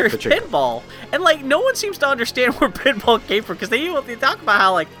history of pinball, and like no one seems to understand where pinball came from because they talk about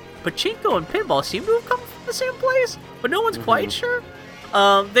how like pachinko and pinball seem to have come from the same place, but no one's quite sure.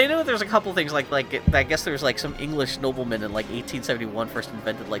 They know there's a couple things like I guess there's like some English nobleman in like 1871 first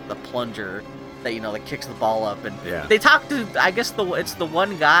invented like the plunger that that kicks the ball up, and they talk to I guess it's the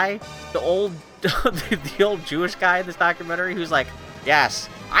one guy, the old the old Jewish guy in this documentary who's like, yes,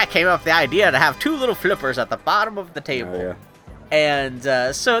 I came up with the idea to have 2 little flippers at the bottom of the table. Oh, yeah.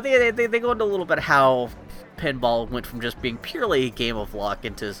 And so they go into a little bit how pinball went from just being purely a game of luck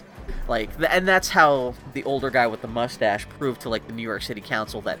into and that's how the older guy with the mustache proved to like the New York City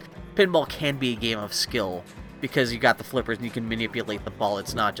Council that pinball can be a game of skill because you got the flippers and you can manipulate the ball.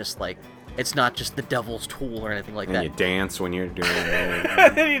 It's not just the devil's tool or anything like that. And you dance when you're doing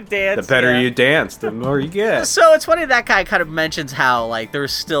it. You dance. The better you dance, the more you get. So it's funny that guy kind of mentions how like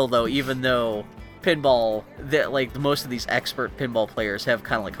there's still though, even though pinball that like most of these expert pinball players have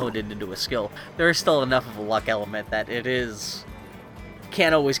kind of like honed it into a skill, there is still enough of a luck element that it is.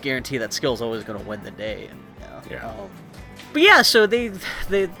 Can't always guarantee that skill's always going to win the day. But yeah, so they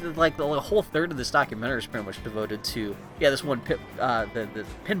like the whole third of this documentary is pretty much devoted to this one the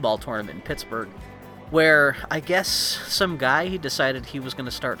pinball tournament in Pittsburgh, where I guess some guy he decided he was going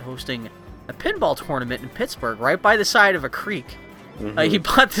to start hosting a pinball tournament in Pittsburgh right by the side of a creek. Mm-hmm. He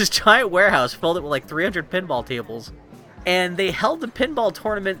bought this giant warehouse, filled it with like 300 pinball tables, and they held the pinball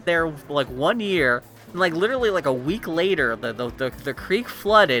tournament there like 1 year. And like literally like a week later, the creek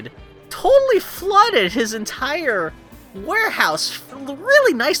totally flooded his entire warehouse,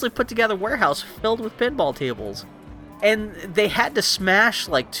 really nicely put together warehouse filled with pinball tables. And they had to smash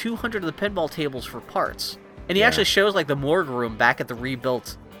like 200 of the pinball tables for parts. And he actually shows like the morgue room back at the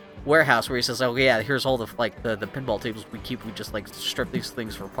rebuilt warehouse where he says, oh yeah, here's all the pinball tables we keep. We just like strip these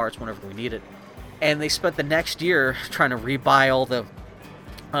things for parts whenever we need it. And they spent the next year trying to rebuy all the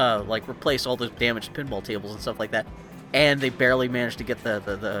replace all those damaged pinball tables and stuff like that, and they barely managed to get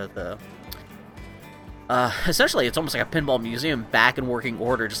essentially it's almost like a pinball museum back in working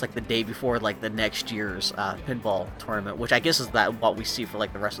order just like the day before like the next year's pinball tournament, which I guess is what we see for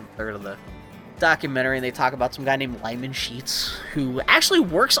like the rest of the third of the documentary. And they talk about some guy named Lyman Sheets who actually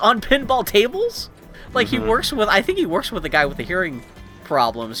works on pinball tables. Like he works with the guy with the hearing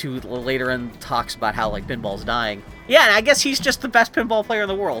problems who later in talks about how like pinball's dying. Yeah, and I guess he's just the best pinball player in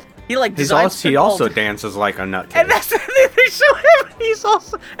the world. He like designs he also dances like a nutcase. And that's the thing, they show him. He's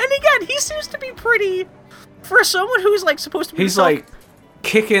also, and again, he seems to be pretty for someone who's like supposed to be. He's like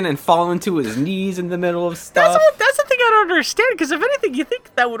kicking and falling to his knees in the middle of stuff. That's the thing I don't don't understand, because if anything, you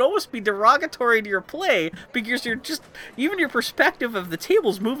think that would almost be derogatory to your play, because you're just, even your perspective of the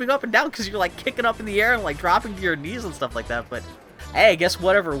table's moving up and down, because you're, like, kicking up in the air and, like, dropping to your knees and stuff like that, but, hey, I guess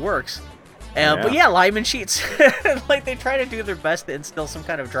whatever works. But yeah, Lyman cheats. Like, they try to do their best to instill some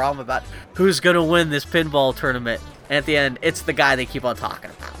kind of drama about who's gonna win this pinball tournament, and at the end, it's the guy they keep on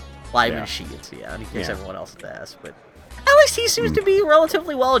talking about. Lyman cheats, and he kicks everyone else's ass, but... At least he seems to be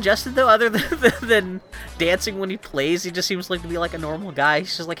relatively well-adjusted, though, other than dancing when he plays. He just seems like to be like a normal guy.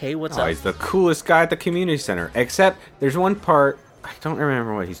 He's just like, hey, what's up? He's the coolest guy at the community center. Except, there's one part, I don't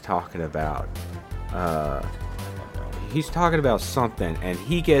remember what he's talking about. He's talking about something, and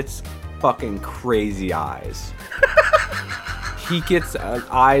he gets fucking crazy eyes. He gets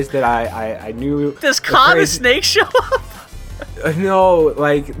eyes that I knew... Does Khan the Snake show up? No,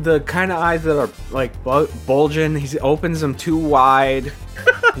 like, the kind of eyes that are, like, bulging. He opens them too wide.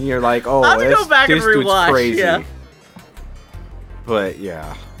 And you're like, oh, this dude's crazy. Yeah. But,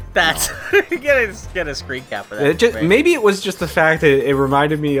 yeah. That's... get a screen cap of that. Maybe it was just the fact that it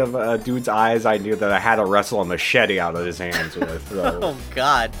reminded me of a dude's eyes I knew that I had to wrestle a machete out of his hands with. So. Oh,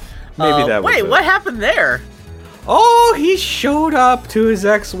 God. Maybe that was Wait, what happened there? Oh, he showed up to his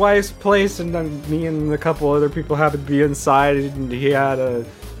ex-wife's place, and then me and a couple other people happened to be inside, and he had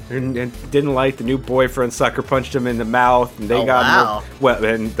and didn't like the new boyfriend, sucker punched him in the mouth, and they got well,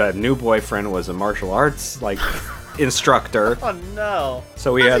 and the new boyfriend was a martial arts like instructor. Oh no!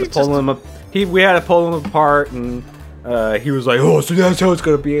 So we had to pull him up. We had to pull him apart, and he was like, "Oh, so that's how it's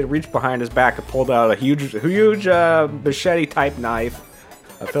gonna be." And reached behind his back and pulled out a huge machete type knife.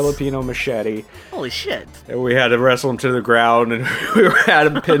 A Filipino machete. Holy shit. And we had to wrestle him to the ground, and we had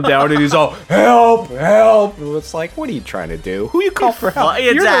him pinned down, and he's all, help, help. And it's like, what are you trying to do? Who you call for help?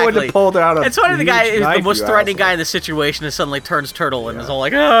 Exactly. You're the one that pulled out a It's funny the guy is the most threatening guy in the situation and suddenly turns turtle and is all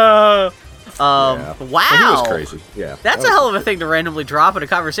like, ah. Wow. He was crazy. Yeah. That's a hell of a thing to randomly drop in a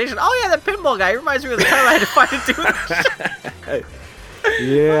conversation. Oh, yeah, that pinball guy reminds me of the time I had to fight a dude.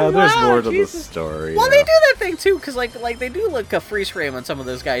 Yeah, there's more to the story. Well, they do that thing too, because like they do look a freeze frame on some of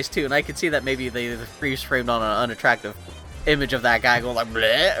those guys too, and I could see that maybe they freeze framed on an unattractive image of that guy going like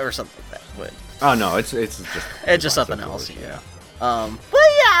bleh or something like that. But oh no, it's just something else. Yeah. But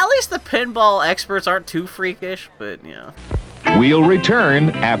yeah, at least the pinball experts aren't too freakish. But yeah. We'll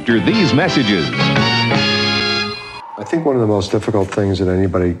return after these messages. I think one of the most difficult things that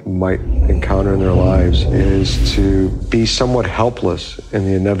anybody might encounter in their lives is to be somewhat helpless in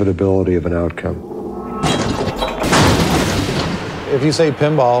the inevitability of an outcome. If you say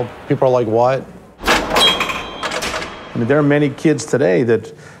pinball, people are like, what? I mean, there are many kids today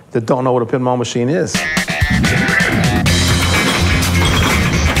that don't know what a pinball machine is.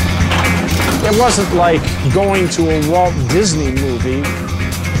 It wasn't like going to a Walt Disney movie.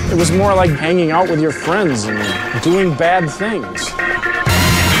 It was more like hanging out with your friends and doing bad things.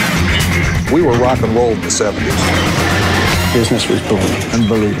 We were rock and roll in the 70s. Business was booming,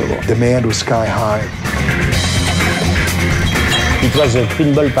 unbelievable. Demand was sky high. It was a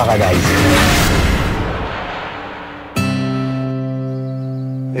pinball paradise.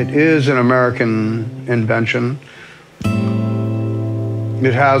 It is an American invention.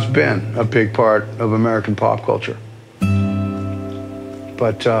 It has been a big part of American pop culture.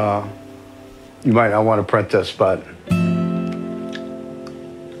 But you might not want to print this, but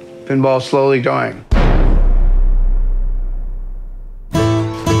pinball's slowly dying.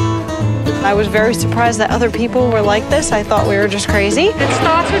 I was very surprised that other people were like this. I thought we were just crazy. It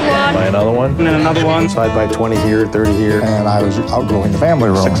starts with one. Buy another one. And then another one. So I'd buy 20 here, 30 here. And I was outgrowing the family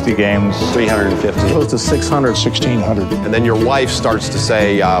room. 60 games. 350. Close to 600. 1,600. And then your wife starts to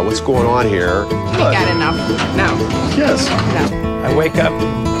say, what's going on here? I got enough. No. Yes. No. I wake up,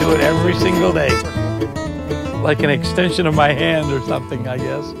 do it every single day. Like an extension of my hand or something, I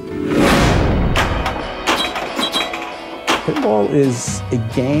guess. Pinball is a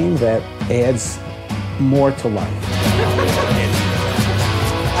game that adds more to life.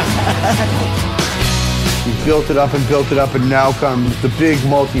 You've built it up and built it up, and now comes the big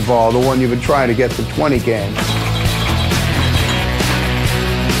multi-ball, the one you've been trying to get for 20 games.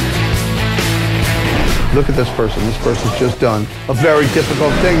 Look at this person. This person's just done a very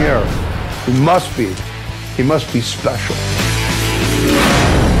difficult thing here. He must be special.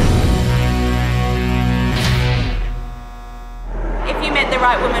 If you met the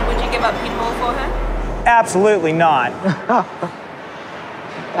right woman, would you give up pinball for her? Absolutely not.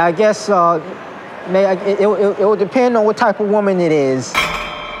 I guess it will depend on what type of woman it is.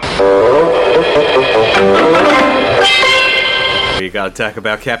 You gotta talk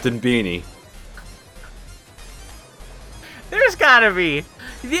about Captain Beanie. There's gotta be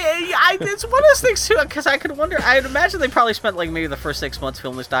It's one of those things too, because I could wonder. I'd imagine they probably spent like maybe the first 6 months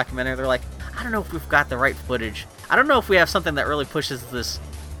filming this documentary. They're like, I don't know if we've got the right footage. I don't know if we have something that really pushes this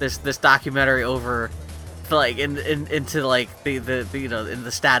documentary over, like into like the in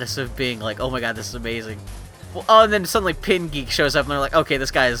the status of being like, oh my god, this is amazing. Well, and then suddenly Pin Geek shows up and they're like, okay,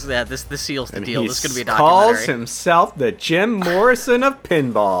 this guy is this seals the deal. This is gonna be a documentary. Calls himself the Jim Morrison of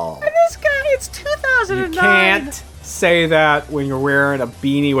pinball. And this guy, it's 2009. You can't say that when you're wearing a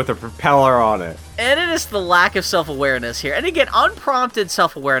beanie with a propeller on it. And it is the lack of self-awareness here. And again, unprompted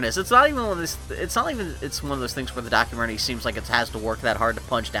self-awareness. It's not even one of those. It's not even. It's one of those things where the documentary seems like it has to work that hard to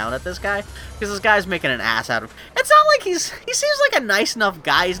punch down at this guy, because this guy's making an ass out of him. It's not like he seems like a nice enough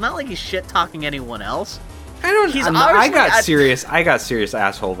guy. He's not like he's shit talking anyone else. I got serious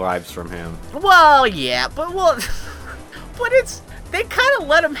asshole vibes from him. Well, yeah, but it's. They kind of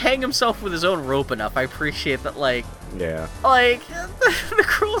let him hang himself with his own rope enough. I appreciate that, like... Yeah. Like, the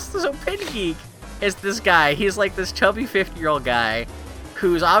cruelest Pin Geek is this guy. He's like this chubby 50-year-old guy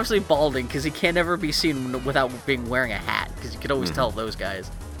who's obviously balding because he can't ever be seen without being wearing a hat, because you can always tell those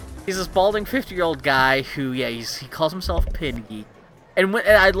guys. He's this balding 50-year-old guy who, yeah, he calls himself Pin Geek. And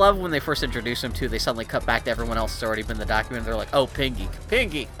I love when they first introduce him, too, they suddenly cut back to everyone else that's already been in the document. They're like, oh, Pin Geek. Pin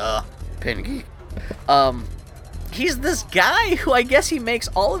Geek. Pin Geek. He's this guy who I guess he makes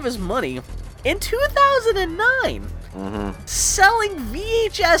all of his money in 2009 selling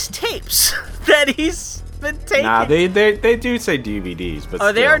VHS tapes that he's been taking. Nah, they do say DVDs,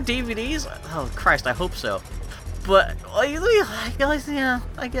 but they are DVDs? Oh, Christ, I hope so. But, yeah,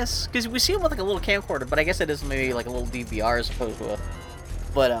 I guess, because we see him with like a little camcorder, but I guess it is maybe like a little DVR as opposed to a...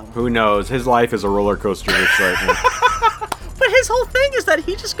 But, who knows? His life is a roller coaster of excitement. But his whole thing is that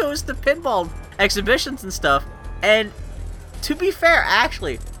he just goes to pinball exhibitions and stuff. And to be fair,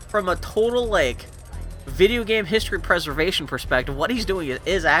 actually, from a total, like, video game history preservation perspective, what he's doing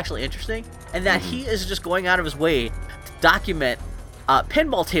is actually interesting. And that he is just going out of his way to document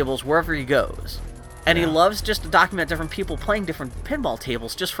pinball tables wherever he goes. And he loves just to document different people playing different pinball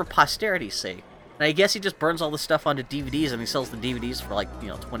tables just for posterity's sake. And I guess he just burns all this stuff onto DVDs and he sells the DVDs for, like,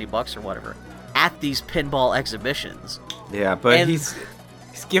 $20 or whatever at these pinball exhibitions. Yeah, but he's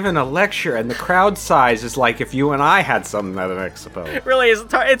giving a lecture, and the crowd size is like if you and I had something at an expo. It really is.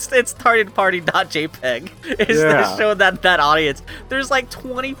 It's targetparty.jpg. It's showing that audience. There's like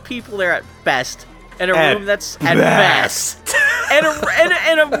 20 people there at best, in a room that's at best. in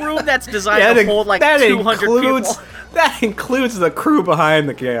a room that's designed to hold like 200 people. That includes the crew behind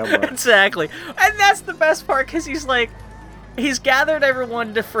the camera. Exactly. And that's the best part, because he's gathered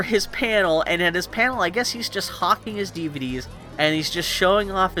everyone for his panel, and at his panel, I guess he's just hawking his DVDs, and he's just showing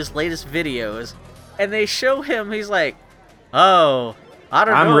off his latest videos. And they show him, he's like, oh, I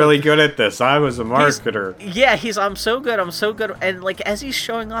don't know. I'm really good at this. I was a marketer. I'm so good. And like, as he's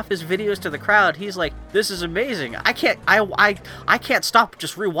showing off his videos to the crowd, he's like, this is amazing. I can't stop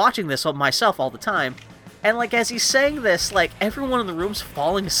just rewatching this on myself all the time. And like, as he's saying this, like, everyone in the room's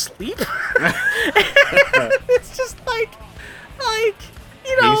falling asleep. It's just like,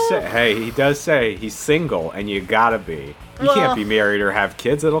 you know. He does say he's single, and you gotta be. You can't be married or have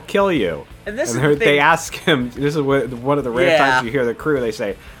kids; it'll kill you. And this they ask him. This is one of the rare times you hear the crew. They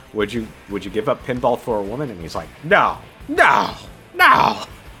say, "Would you give up pinball for a woman?" And he's like, "No." And I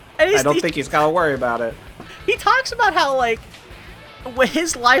don't think he's gotta worry about it. He talks about how, like,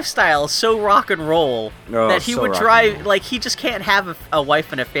 his lifestyle is so rock and roll that he would drive, like, he just can't have a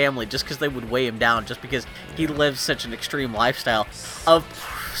wife and a family just because they would weigh him down, just because he lives such an extreme lifestyle of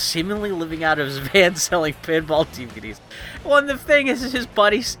seemingly living out of his van selling pinball DVDs. Well, and the thing is, his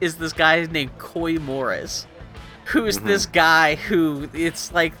buddy is this guy named Coy Morris, who's this guy who,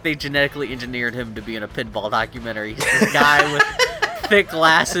 it's like they genetically engineered him to be in a pinball documentary. He's this guy with thick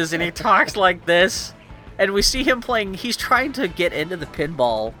glasses, and he talks like this. And we see him playing. He's trying to get into the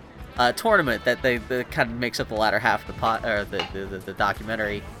pinball tournament that kind of makes up the latter half of the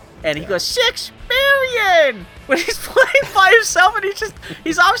documentary. And he goes, 6 million! When he's playing by himself, and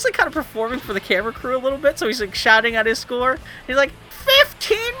he's obviously kind of performing for the camera crew a little bit, so he's like shouting out his score. He's like,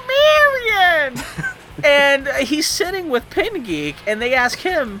 15 million! And he's sitting with Pin Geek, and they ask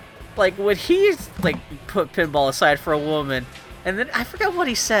him, like, would he, like, put pinball aside for a woman? And then I forgot what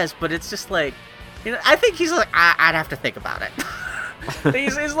he says, but it's just like, you know, I think he's like, I'd have to think about it.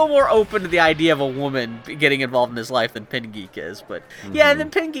 he's a little more open to the idea of a woman getting involved in his life than Pin Geek is. But yeah, and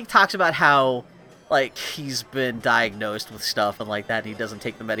then Pin Geek talks about how, like, he's been diagnosed with stuff and like that, and he doesn't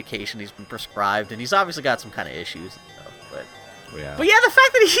take the medication he's been prescribed, and he's obviously got some kind of issues and stuff. But yeah, the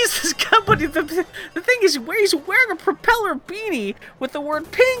fact that he's this company, the thing is, he's wearing a propeller beanie with the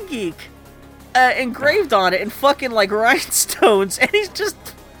word Pin Geek engraved on it in fucking like rhinestones, and he's just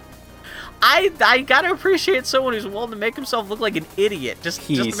I gotta appreciate someone who's willing to make himself look like an idiot just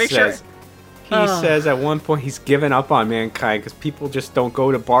to make sure. He says at one point he's given up on mankind because people just don't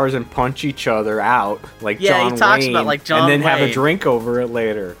go to bars and punch each other out like John Wayne. Yeah, he talks about like John Wayne. And then have a drink over it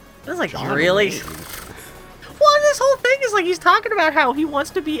later. It's like, really? Well, this whole thing is like he's talking about how he wants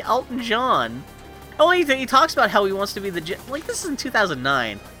to be Elton John. Only he talks about how he wants to be like, this is in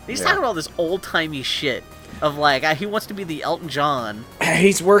 2009. He's talking about this old-timey shit of like, he wants to be the Elton John.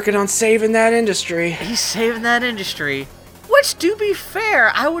 He's working on saving that industry. He's saving that industry. Which, to be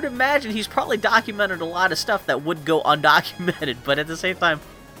fair, I would imagine he's probably documented a lot of stuff that would go undocumented, but at the same time,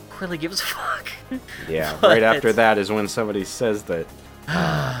 really gives a fuck. Yeah, right after that is when somebody says that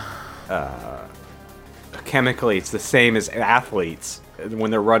chemically it's the same as athletes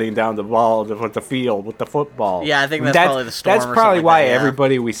when they're running down the ball with the field with the football. Yeah, I think that's probably the storm. That's probably why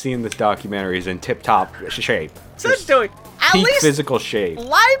everybody we see in this documentary is in tip-top shape. At peak least physical shape.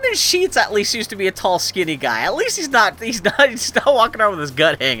 Lyman Sheets at least used to be a tall, skinny guy. At least he's not walking around with his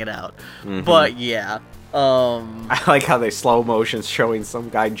gut hanging out. Mm-hmm. But yeah. I like how they slow motion showing some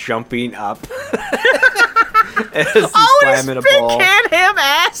guy jumping up. As he's slamming a ball. Big Can-Ham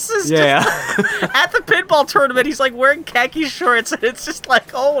ass is just at the pinball tournament. He's like wearing khaki shorts, and it's just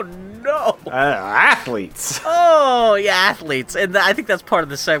like, oh no, athletes. Oh yeah, athletes, and I think that's part of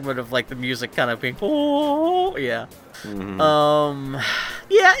the segment of like the music kind of being, oh yeah. Mm-hmm.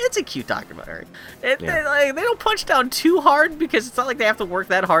 Yeah, it's a cute documentary. They don't punch down too hard because it's not like they have to work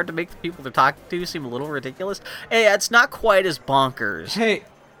that hard to make the people they're talking to seem a little ridiculous. Hey, it's not quite as bonkers. Hey.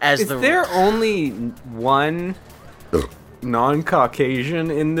 Is there only one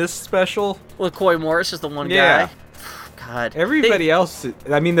non-Caucasian in this special? Well, Coy Morris is the one guy. God. Everybody else,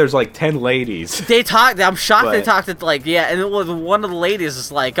 I mean, there's like 10 ladies. I'm shocked they talked to like, and one of the ladies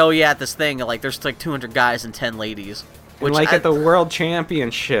is like, oh yeah, at this thing, like there's like 200 guys and 10 ladies. Which at the World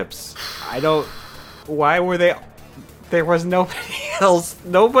Championships, why were they, there was nobody else,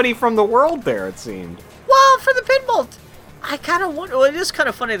 nobody from the world there, it seemed. Well, for the pinball, I kind of wonder. Well, it is kind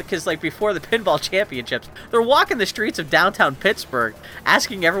of funny because, like, before the pinball championships, they're walking the streets of downtown Pittsburgh,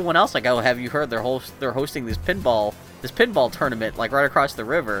 asking everyone else, like, "Oh, have you heard they're hosting this pinball tournament, like, right across the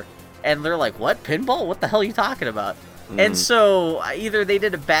river?" And they're like, "What, pinball? What the hell are you talking about?" And so either they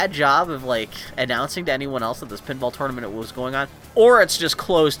did a bad job of like announcing to anyone else that this pinball tournament was going on, or it's just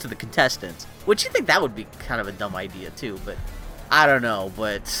closed to the contestants. Which you think that would be kind of a dumb idea too, but I don't know.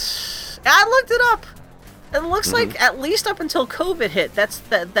 But I looked it up. It looks like at least up until COVID hit, that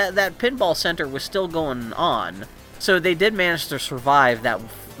pinball center was still going on. So they did manage to survive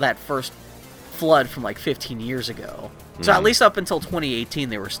that first flood from like 15 years ago. So at least up until 2018,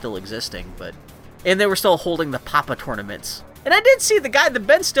 they were still existing, and they were still holding the Papa tournaments. And I did see the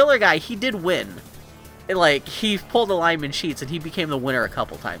Ben Stiller guy, he did win. And like he pulled the Lyman Sheets, and he became the winner a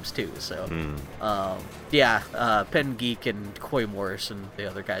couple times too. So, Penn Geek and Coy Morris and the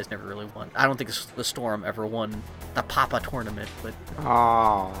other guys never really won. I don't think the Storm ever won the Papa tournament, but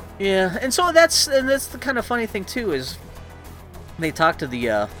yeah. And so that's the kind of funny thing too is they talked to the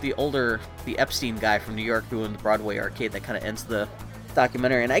Epstein guy from New York who owned the Broadway arcade that kind of ends the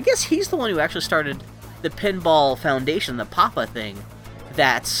documentary, and I guess he's the one who actually started the Pinball Foundation, the Papa thing,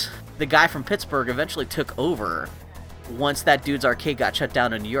 that the guy from Pittsburgh eventually took over once that dude's arcade got shut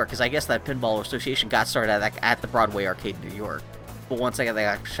down in New York, because I guess that Pinball Association got started at the Broadway arcade in New York. But once they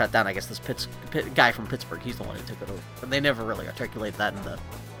got shut down, I guess this guy from Pittsburgh, he's the one who took it over. But they never really articulate that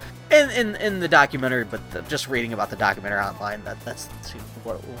in the documentary, but just reading about the documentary online, that's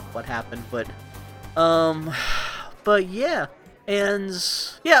what happened. But yeah. And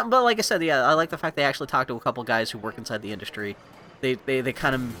yeah, but like I said, I like the fact they actually talked to a couple guys who work inside the industry. They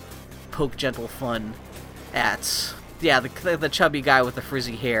kind of poke gentle fun at the chubby guy with the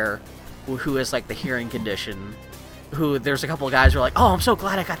frizzy hair who has like the hearing condition. Who there's a couple of guys who are like, oh, I'm so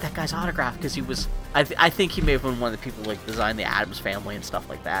glad I got that guy's autograph because he was I think he may have been one of the people who like designed the Addams Family and stuff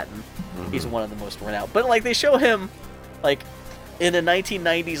like that, and he's one of the most renowned. But like they show him like in a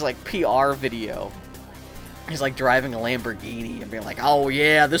 1990s like PR video. He's like driving a Lamborghini and being like, "Oh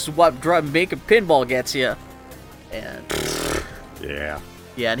yeah, this is what making pinball gets you." And yeah,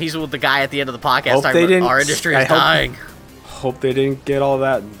 and he's with the guy at the end of the podcast talking about our industry is dying. Hope they didn't get all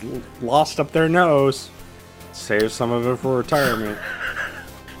that lost up their nose. Save some of it for retirement.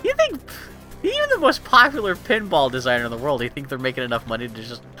 You think even the most popular pinball designer in the world? Do you think they're making enough money to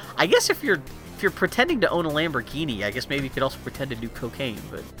just? I guess if you're pretending to own a Lamborghini, I guess maybe you could also pretend to do cocaine,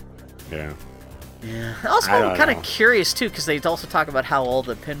 but yeah. Yeah. Also, I'm kind of curious too, because they also talk about how all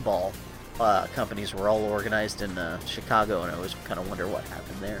the pinball companies were all organized in Chicago, and I always kind of wonder what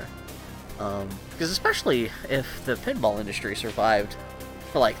happened there. Because especially if the pinball industry survived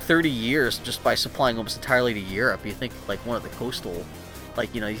for like 30 years just by supplying almost entirely to Europe. You think like one of the coastal,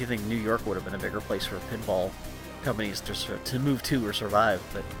 like, you think New York would have been a bigger place for pinball companies to move to or survive,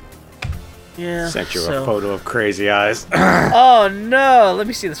 but yeah. Sent you a photo of Crazy Eyes. Oh no! Let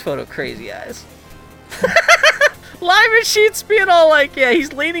me see this photo of Crazy Eyes. Live Sheets being all like, yeah,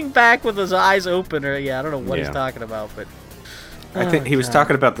 he's leaning back with his eyes open, or I don't know what he's talking about, but I think he was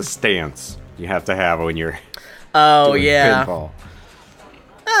talking about the stance you have to have when you're doing pinball.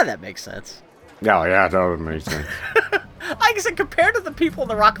 That makes sense. Oh yeah, that would make sense. Like I said, compared to the people in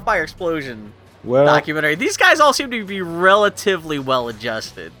the Rockfire Explosion documentary, these guys all seem to be relatively well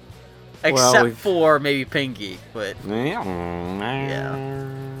adjusted. Except for maybe Pinky, but yeah.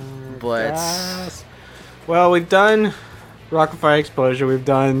 But well, we've done Rockfire Explosion, we've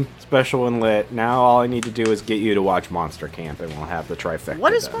done Special and Lit. Now all I need to do is get you to watch Monster Camp, and we'll have the trifecta.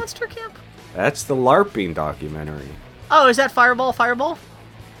 What is Monster Camp? That's the LARPing documentary. Oh, is that Fireball?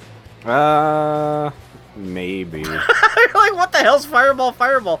 Maybe. You're like, what the hell's Fireball?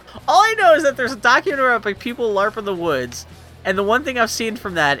 All I know is that there's a documentary about people LARP in the woods. And the one thing I've seen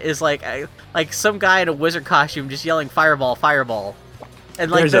from that is like some guy in a wizard costume just yelling Fireball. And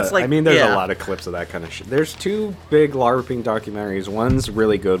like there's a lot of clips of that kind of shit. There's two big LARPing documentaries. One's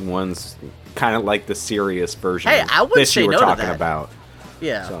really good, one's kind of like the serious version. Hey, I wouldn't say no to that. Talking about.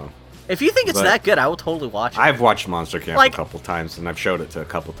 Yeah. So, if you think it's that good, I will totally watch it. I've watched Monster Camp a couple times, and I've showed it to a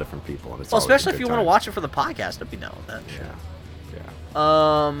couple different people. And it's especially if you want to watch it for the podcast, I'd be down with that. Yeah.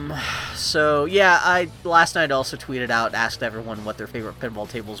 So yeah, I last night also tweeted out, asked everyone what their favorite pinball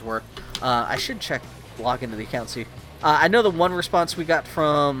tables were. I should log into the account, see. I know the one response we got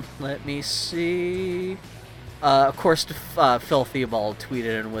from, let me see, of course, Phil Theobald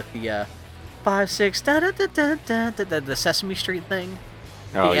tweeted in with the 5, 6, the Sesame Street thing.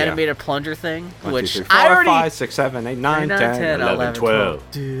 The animated plunger thing, 1, 2, 3, 4, 5, 6, 7, 8, 9, 10, 11,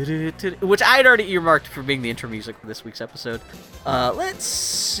 12. Which I had already earmarked for being the intro music for this week's episode. Let's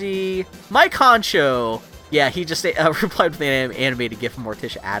see. Mike Honcho. Yeah, he just replied with an animated gif of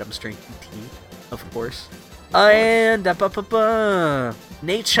Morticia Adams drinking tea, of course. And Nate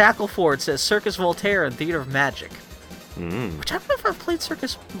Shackleford says Circus Voltaire and Theater of Magic. Which I've never played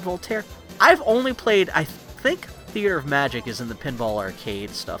Circus Voltaire. I've only played, I think, Theater of Magic is in the Pinball Arcade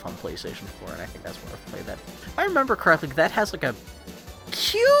stuff on PlayStation 4, and I think that's where I've played that. If I remember correctly, that has like a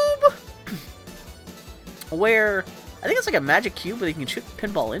cube where I think it's like a magic cube that you can shoot the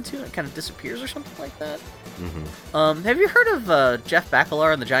pinball into and it kind of disappears or something like that. Have you heard of Jeff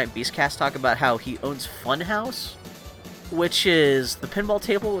Bakalar and the Giant Beastcast talk about how he owns Funhouse, which is the pinball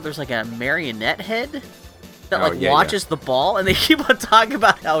table where there's like a marionette head that watches the ball, and they keep on talking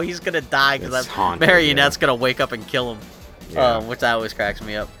about how he's gonna die because that marionette's gonna wake up and kill him, which always cracks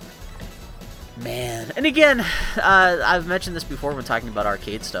me up. Man, and again, I've mentioned this before when talking about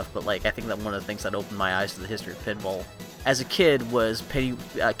arcade stuff, but like I think that one of the things that opened my eyes to the history of pinball as a kid was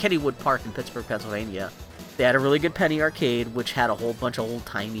Kennywood Park in Pittsburgh, Pennsylvania. They had a really good penny arcade, which had a whole bunch of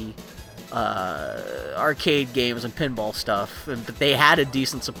old-timey arcade games and pinball stuff, but they had a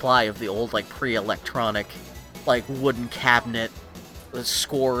decent supply of the old like pre-electronic like wooden cabinet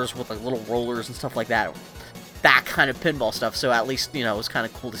scores with like little rollers and stuff like that kind of pinball stuff. So at least, it was kind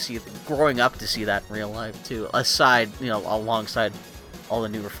of cool to see growing up to see that in real life too, aside, alongside all the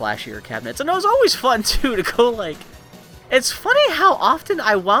newer flashier cabinets. And it was always fun too to go like, it's funny how often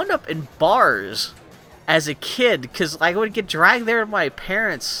I wound up in bars as a kid because I would get dragged there with my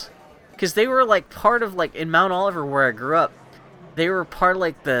parents because they were like part of like in Mount Oliver where I grew up. They were part of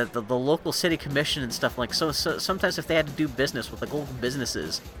like the local city commission and stuff. Like so sometimes if they had to do business with like local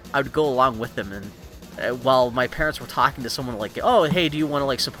businesses, I would go along with them. And while my parents were talking to someone like, oh hey, do you want to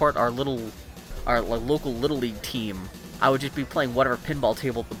like support our local little league team? I would just be playing whatever pinball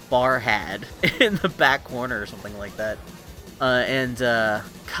table the bar had in the back corner or something like that.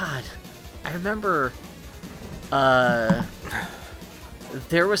 God, I remember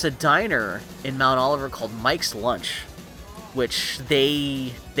there was a diner in Mount Oliver called Mike's Lunch, which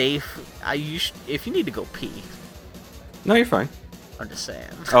if you need to go pee. No, you're fine. I'm just saying.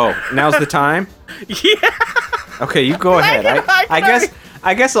 Oh, now's the time? Yeah. Okay, you go ahead.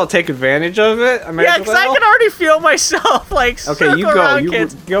 I guess I'll take advantage of it. Yeah, because I can already feel myself like. Okay, you go.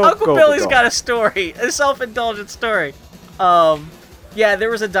 Go. Uncle Billy's got a story, a self-indulgent story. Yeah, there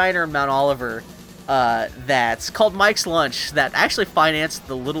was a diner in Mount Oliver that's called Mike's Lunch that actually financed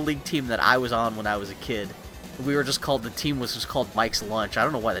the Little League team that I was on when I was a kid. We were just called, the team was just called Mike's Lunch. I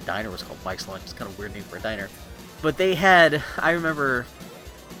don't know why the diner was called Mike's Lunch. It's kind of a weird name for a diner. But they had, I remember,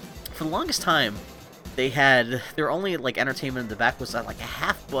 for the longest time, their only like entertainment in the back was like a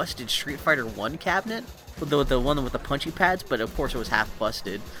half busted Street Fighter 1 cabinet with the one with the punchy pads, but of course it was half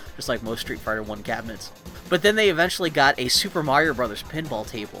busted, just like most Street Fighter 1 cabinets. But then they eventually got a Super Mario Brothers pinball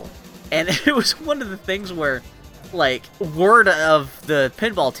table, and it was one of the things where like word of the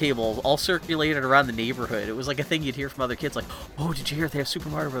pinball table all circulated around the neighborhood. It was like a thing you'd hear from other kids, like, "Oh, did you hear they have Super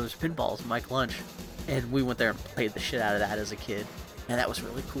Mario Brothers pinballs?" Mike Lunch, and we went there and played the shit out of that as a kid, and that was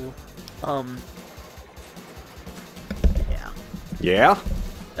really cool. Yeah?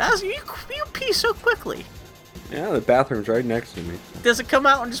 That was, you pee so quickly. Yeah, the bathroom's right next to me. Does it come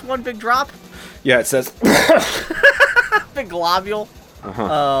out in just one big drop? Yeah, it says... Big globule.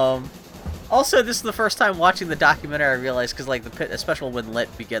 Uh-huh. Also, this is the first time watching the documentary I realized, because like especially when Lit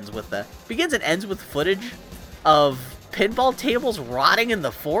begins and ends with footage of pinball tables rotting in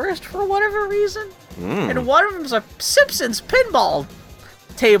the forest for whatever reason. And one of them's a Simpsons pinball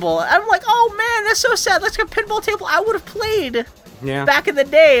table. I'm like, oh man, that's so sad. That's a pinball table I would have played back in the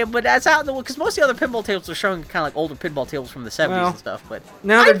day, but that's out in the because most of the other pinball tables are showing kind of like older pinball tables from the 70s and stuff. But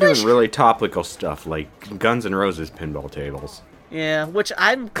now they're doing really topical stuff like Guns N' Roses pinball tables. Yeah, which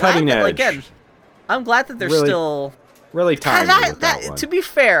I'm cutting glad that, edge. again, I'm glad that they're really, still really timely with that one. To be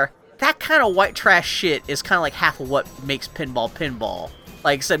fair, that kind of white trash shit is kind of like half of what makes pinball.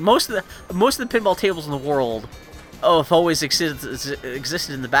 Like I said, most of the pinball tables in the world have always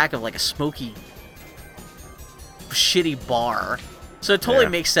existed in the back of like a smoky, shitty bar. So it totally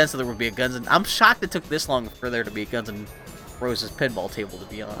makes sense that there would be a Guns N'... I'm shocked it took this long for there to be a Guns N' Roses pinball table, to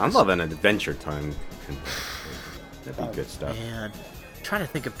be honest. I'm loving an Adventure Time pinball. That'd be good stuff. Man, I'm trying to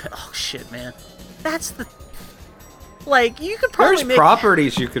think of... Oh, shit, man. That's the... Like, you could probably There's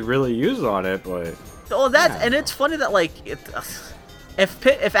properties you could really use on it, but... Oh, that... And it's funny that, like...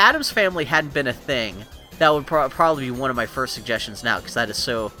 If Addams Family hadn't been a thing, that would probably be one of my first suggestions now, because that is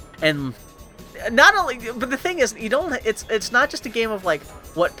so... And... Not only, but the thing is, you don't. It's not just a game of like,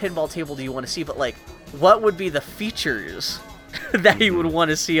 what pinball table do you want to see, but like, what would be the features that you would want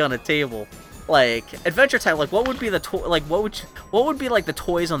to see on a table? Like Adventure Time, like what would be the what would be like the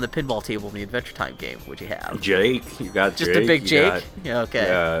toys on the pinball table in the Adventure Time game? Would you have Jake? You got just Jake, a big Jake? Got, yeah,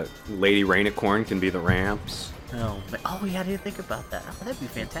 okay. Lady Rainicorn can be the ramps. Oh, yeah, I didn't think about that. Oh, that'd be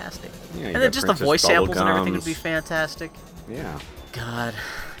fantastic. Yeah, and then just Princess the voice samples and everything Bubblegums. would be fantastic. Yeah. God,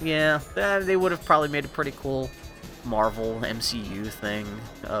 yeah, they would have probably made a pretty cool Marvel MCU thing.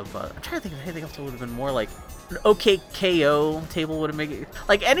 I'm trying to think of anything else that would have been more like an OKKO table would have made it.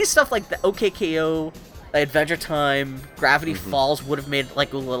 Like any stuff like the OKKO, Adventure Time, Gravity Falls would have made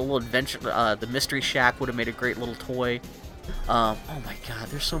like a little adventure. The Mystery Shack would have made a great little toy. Oh my God,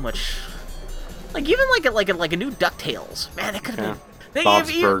 there's so much. Like even like a new DuckTales, man, it could have been.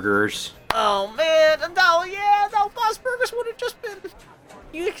 Bob's Burgers. Oh man, no, Bob's Burgers would have just been.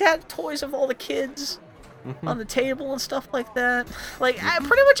 You had toys of all the kids on the table and stuff like that. Like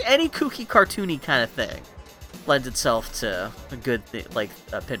pretty much any kooky, cartoony kind of thing lends itself to a good thing, like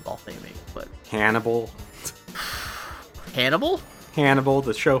pinball theming. But Hannibal,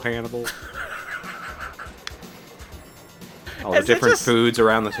 the show Hannibal. All the different foods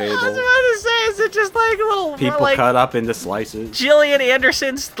around the table. I was about to say, is it just like a little people like, cut up into slices? Gillian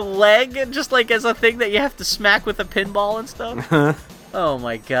Anderson's leg, just like as a thing that you have to smack with a pinball and stuff. Oh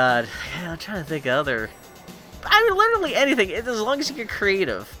my God! Yeah, I'm trying to think of other. I mean, literally anything, as long as you get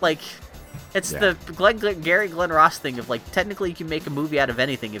creative. Like, it's the Gary Glenn Ross thing of like, technically you can make a movie out of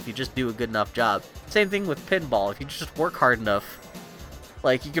anything if you just do a good enough job. Same thing with pinball. If you just work hard enough.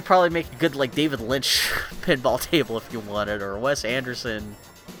 Like, you could probably make a good, like, David Lynch pinball table if you wanted, or a Wes Anderson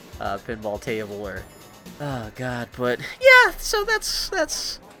pinball table, or... Oh, God, but... Yeah, so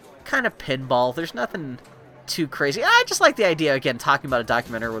that's kind of pinball. There's nothing too crazy. I just like the idea, again, talking about a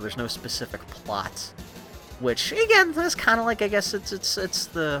documentary where there's no specific plot. Which, again, is kind of like, I guess it's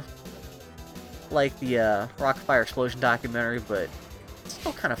the... Like the Rocket Fire Explosion documentary, but it's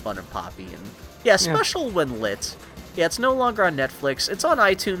still kind of fun and poppy. And yeah, special when lit. Yeah, it's no longer on Netflix. It's on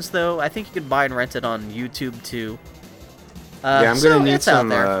iTunes, though. I think you can buy and rent it on YouTube, too. I'm going to need some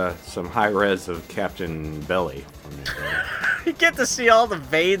high-res of Captain Belly. You get to see all the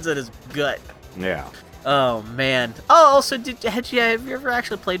veins in his gut. Yeah. Oh, man. Oh, also, have you ever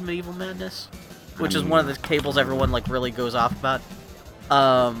actually played Medieval Madness? Which is one of the tables everyone, like, really goes off about.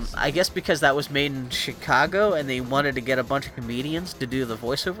 I guess because that was made in Chicago, and they wanted to get a bunch of comedians to do the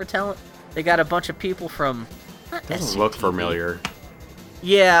voiceover talent. They got a bunch of people from... Doesn't look familiar.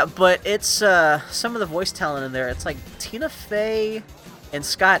 Yeah, but it's some of the voice talent in there. It's like Tina Fey and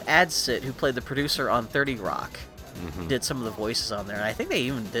Scott Adsit, who played the producer on 30 Rock, did some of the voices on there. And I think they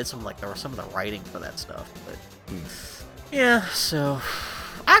even did some of the writing for that stuff. But yeah, so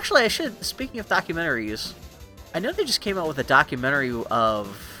Actually, I should. Speaking of documentaries, I know they just came out with a documentary of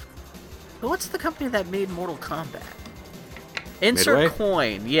what's the company that made Mortal Kombat? Insert Midway?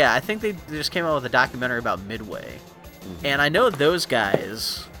 Coin. Yeah, I think they just came out with a documentary about Midway, and I know those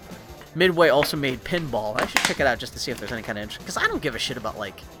guys. Midway also made Pinball. I should check it out just to see if there's any kind of interest, because I don't give a shit about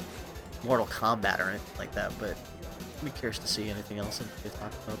like Mortal Kombat or anything like that, but I'd be curious to see anything else they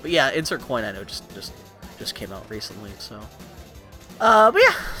talk about. But yeah, Insert Coin I know just came out recently, so. But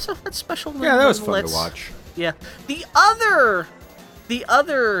yeah, so that's special. Yeah, that was fun to watch. Yeah, the other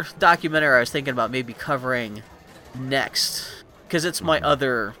documentary I was thinking about maybe covering next, because it's my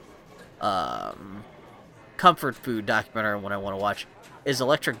other comfort food documentary when I want to watch, is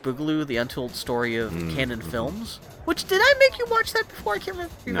Electric Boogaloo: The Untold Story of Canon Films. Which, did I make you watch that before? I can't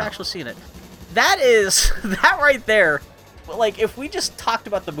remember if you've actually seen it. That is, that right there, like, if we just talked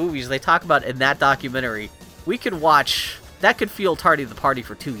about the movies they talk about in that documentary, we could watch, that could feel Tardy the Party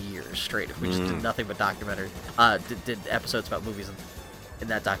for 2 years straight if we just did nothing but documentary, did episodes about movies in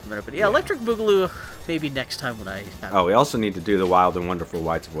that documentary. But yeah, Electric Boogaloo, maybe next time when I have we also need to do The Wild and Wonderful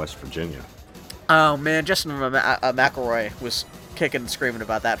Whites of West Virginia. Oh man, Justin McElroy was kicking and screaming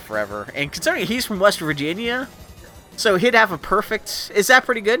about that forever. And considering he's from West Virginia, so he'd have a perfect... Is that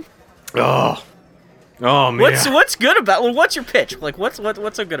pretty good? Oh man. What's good about... Well, what's your pitch? Like, what's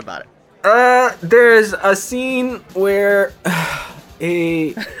so good about it? There's a scene where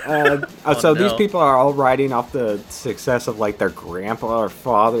these people are all riding off the success of like their grandpa or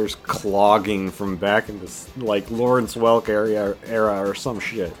father's clogging from back in this like Lawrence Welk era or some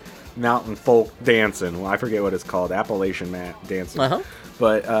shit. Mountain folk dancing. Well, I forget what it's called. Appalachian dancing. Uh-huh.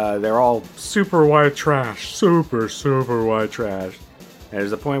 But they're all super white trash. Super white trash. And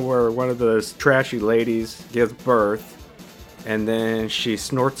there's a point where one of those trashy ladies gives birth, and then she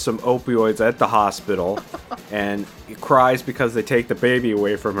snorts some opioids at the hospital and cries because they take the baby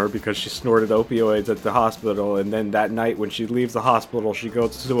away from her because she snorted opioids at the hospital. And then that night when she leaves the hospital, she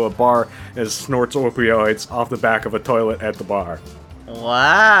goes to a bar and snorts opioids off the back of a toilet at the bar.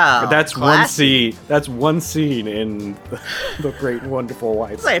 Wow. That's one scene. That's one scene in The Great and Wonderful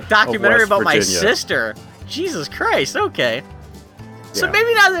Whites. It's like a documentary about my Virginia. sister. Jesus Christ. Okay. So Yeah.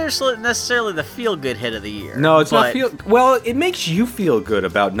 maybe not necessarily the feel-good hit of the year. No, it's but, not well, it makes you feel good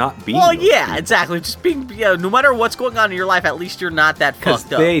about not being. Well, those yeah, people. exactly. Just being, no matter what's going on in your life, at least you're not that Because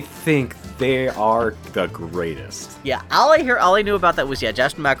fucked up. they think they are the greatest. Yeah, all I knew about that was,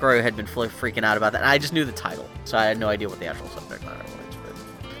 Justin McElroy had been freaking out about that, and I just knew the title, so I had no idea what the actual subject matter was.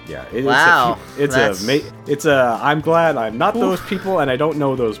 Yeah, it's a I'm glad I'm not those people and I don't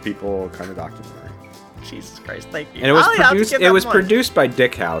know those people kind of documentary. Jesus Christ, thank you. And it was produced by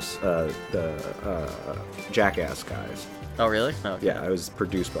Dick House, the Jackass guys. Oh, really? Oh, okay. Yeah, it was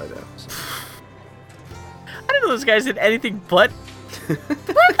produced by them. So. I didn't know those guys did anything but... Weren't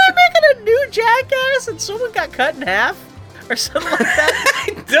they making a new Jackass and someone got cut in half? Or something like that?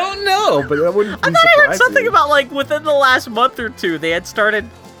 I don't know, but that wouldn't be I thought I heard surprising. something about, like, within the last month or two, they had started...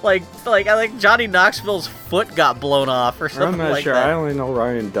 Like I think Johnny Knoxville's foot got blown off or something I'm not like sure. that. I only know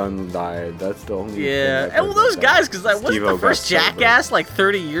Ryan Dunn died. That's the only Yeah, thing and well, those guys, because that wasn't the Steve-O first got sober. Jackass like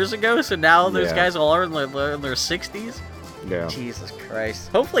 30 years ago, so now those Yeah. guys all are in their 60s. Yeah. Jesus Christ.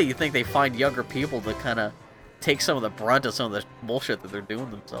 Hopefully you think they find younger people to kind of take some of the brunt of some of the bullshit that they're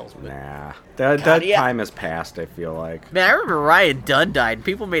doing themselves with. Nah. That time has passed, I feel like. Man, I remember Ryan Dunn died, and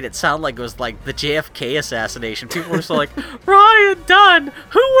people made it sound like it was like the JFK assassination. People were just like, Ryan Dunn!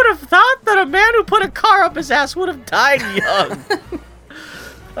 Who would have thought that a man who put a car up his ass would have died young?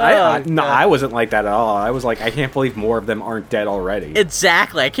 I wasn't like that at all. I was like, I can't believe more of them aren't dead already.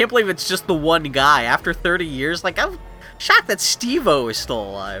 Exactly. I can't believe it's just the one guy. After 30 years, like, I'm shocked that Steve-O is still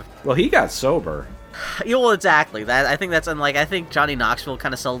alive. Well, he got sober. Yeah, well, exactly. I think that's, and like, I think Johnny Knoxville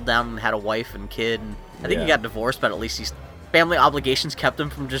kind of settled down and had a wife and kid, and I think he got divorced, but at least his family obligations kept him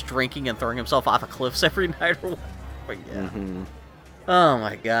from just drinking and throwing himself off of cliffs every night or whatever. But yeah. Mm-hmm. Oh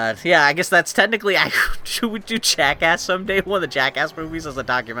my god. Yeah, I guess that's technically, should we do Jackass someday? One of the Jackass movies as a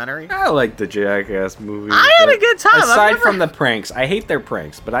documentary? I like the Jackass movies. I had a good time. Aside from the pranks. I hate their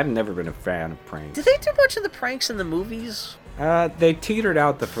pranks, but I've never been a fan of pranks. Did they do much of the pranks in the movies? They teetered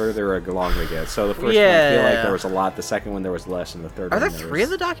out the further along they get. So the first one, I feel like there was a lot. The second one, there was less. And the third Are one, there three of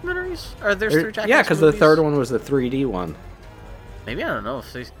the documentaries? Or there's three Jackass Yeah, because the movies? third one was the 3D one. Maybe, I don't know.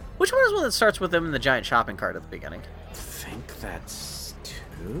 Which one is one that starts with them in the giant shopping cart at the beginning? I think that's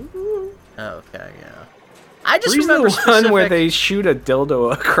 2? Oh, okay, yeah. I just Three's remember the one where they shoot a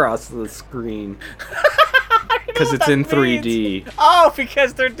dildo across the screen. Because it's in 3D. Oh,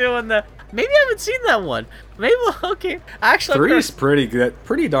 because they're doing the... Maybe I haven't seen that one. Maybe okay. Actually, 3 is pretty good,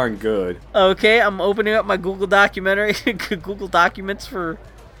 pretty darn good. Okay, I'm opening up my Google documentary, Google Documents for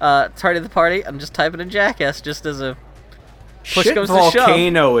Tardy of the Party. I'm just typing in Jackass just as a push Shit comes to shove.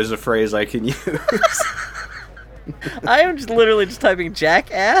 volcano is a phrase I can use. I am just literally just typing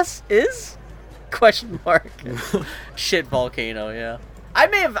Jackass is ? Shit volcano, yeah.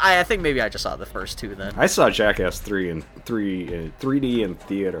 I think maybe I just saw the first 2 then. I saw Jackass 3 in 3D in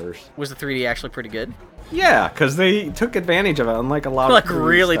theaters. Was the 3D actually pretty good? Yeah, because they took advantage of it, unlike a lot of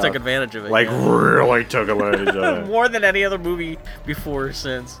really stuff. took advantage of it. Like, really took advantage of it. More than any other movie before or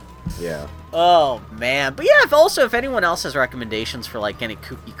since. Yeah. Oh, man. But yeah, if anyone else has recommendations for, like, any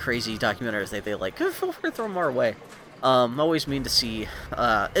kooky, crazy documentaries they like, feel free to throw them our way. Always mean to see,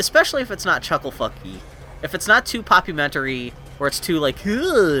 especially if it's not chuckle-fucky. If it's not too popumentary, or it's too, like,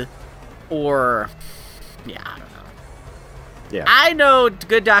 ugh, or, yeah, I don't know. Yeah. I know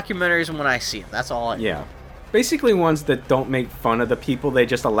good documentaries when I see them. That's all I know. Yeah. Basically ones that don't make fun of the people, they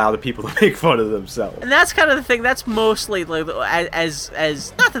just allow the people to make fun of themselves. And that's kind of the thing. That's mostly like as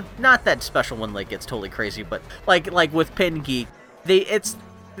not that special one like gets totally crazy, but like with Pin Geek,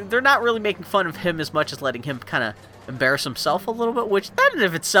 they're not really making fun of him as much as letting him kind of embarrass himself a little bit, which that in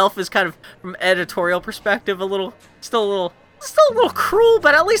of itself is kind of from editorial perspective still a little cruel,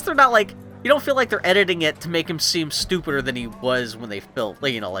 but at least they're not like, you don't feel like they're editing it to make him seem stupider than he was when they filmed.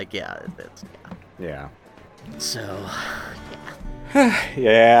 Like, you know, like Yeah. So,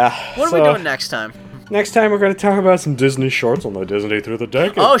 yeah. What are we doing next time? Next time we're going to talk about some Disney shorts on the Disney Through the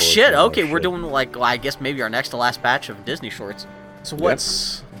Decades. Oh shit! Okay, we're doing I guess maybe our next to last batch of Disney shorts. So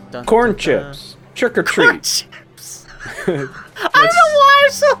what's corn chips? Trick or treat. Corn chips. I don't know why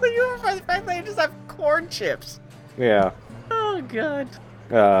I'm so human by the fact that they just have corn chips. Yeah. Oh god.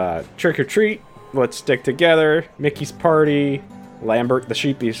 Trick or treat. Let's stick together. Mickey's Party. Lambert the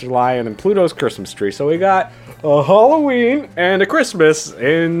Sheepish Lion, and Pluto's Christmas Tree. So we got a Halloween and a Christmas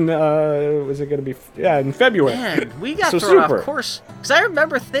in, was it going to be, in February. Man, we got so thrown super. off course. Because I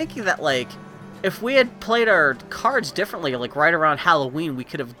remember thinking that, like, if we had played our cards differently, like right around Halloween, we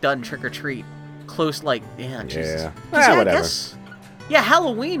could have done Trick or Treat close, like, Jesus. Yeah. I Whatever. Guess,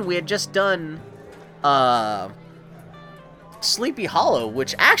 Halloween, we had just done, Sleepy Hollow,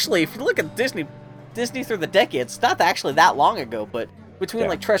 which actually, if you look at Disney Through the Decades, it's not actually that long ago, but between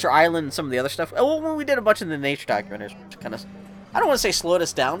like Treasure Island and some of the other stuff, when we did a bunch of the nature documentaries, which kind of, I don't want to say slowed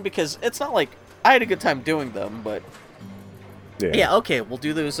us down, because it's not like I had a good time doing them, but yeah, okay, we'll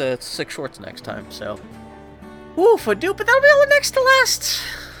do those 6 shorts next time, so but that'll be all the next to last.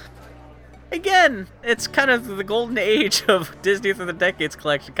 Again, it's kind of the golden age of Disney Through the Decades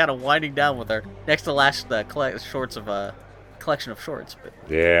collection, kind of winding down with our next to last shorts of collection of shorts, but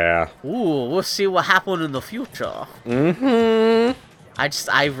yeah. We'll see what happened in the future.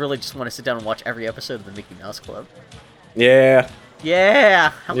 I really just want to sit down and watch every episode of the Mickey Mouse Club. Yeah.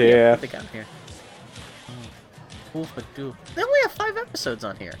 How many have they got here? They only have 5 episodes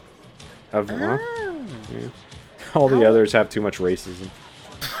on here. Yeah. All the others have too much racism.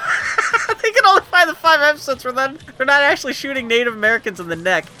 They can only find the 5 episodes where they're not actually shooting Native Americans in the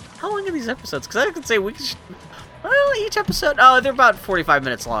neck. How long are these episodes? Because I could say we could. Well, each episode... Oh, they're about 45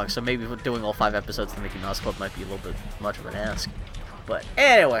 minutes long, so maybe doing all 5 episodes of the Mickey Mouse Club might be a little bit much of an ask. But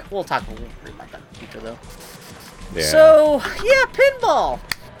anyway, we'll talk a little bit about that in the future, though. Yeah. So, pinball.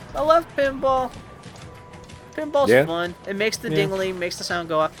 I love pinball. Pinball's fun. It makes the dingling, makes the sound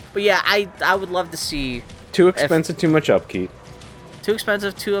go up. But yeah, I would love to see... Too expensive, too much upkeep. Too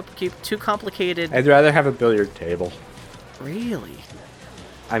expensive, too upkeep, too complicated. I'd rather have a billiard table. Really?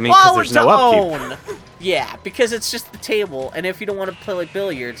 I mean, because there's no upkeep. Yeah, because it's just the table, and if you don't want to play like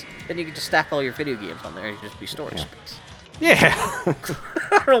billiards, then you can just stack all your video games on there and just be storage space. Yeah. I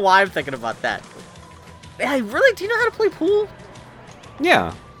don't know why I'm thinking about that. Yeah, really? Do you know how to play pool?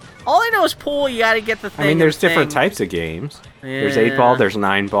 Yeah. All I know is pool, you gotta get the thing. I mean, there's different types of games. Yeah. There's 8-ball, there's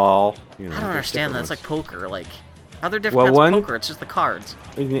 9-ball. You know, I don't understand that. It's like poker. Like, how they're different kinds of poker? It's just the cards.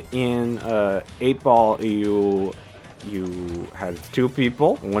 In 8-ball, you have 2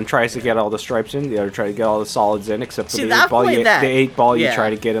 people. One tries to get all the stripes in, the other tries to get all the solids in, except for the 8-ball. The 8-ball you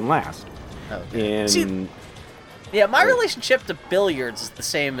try to get in last. Okay. My relationship to billiards is the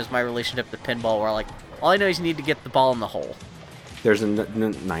same as my relationship to pinball, where like all I know is you need to get the ball in the hole. There's a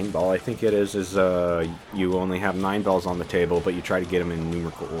 9-ball, I think it is you only have 9 balls on the table, but you try to get them in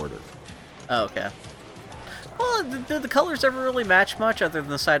numerical order. Oh, okay. Well, do the colors ever really match much, other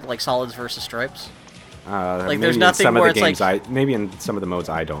than the side like solids versus stripes? Like there's nothing where it's like maybe in some of the modes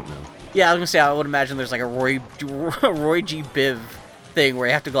I don't know. Yeah, I was gonna say I would imagine there's like a Roy G. Biv thing where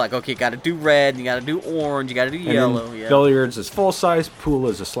you have to go like, okay, you got to do red, you got to do orange, you got to do yellow. And then Yeah. billiards is full size, pool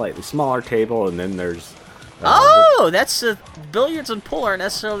is a slightly smaller table, and then there's. That's billiards and pool aren't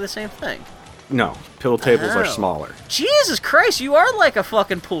necessarily the same thing. No, pool tables are Oh. smaller. Jesus Christ, you are like a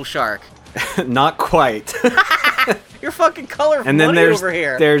fucking pool shark. Not quite. You're fucking color And then money there's over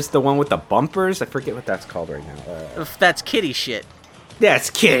here. there's the one with the bumpers. I forget what that's called right now. That's kitty shit. That's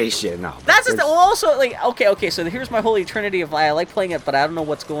kitty shit. No. That's just, there's- well, also like okay. So here's my holy trinity of I like playing it, but I don't know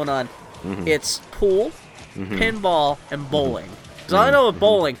what's going on. Mhm. It's pool, Mhm. pinball, and bowling. Because all I know with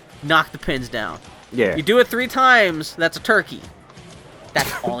bowling, knock the pins down. Yeah. You do it 3 times, that's a turkey.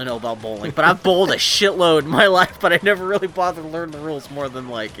 That's all I know about bowling. But I've bowled a shitload in my life, but I never really bothered to learn the rules more than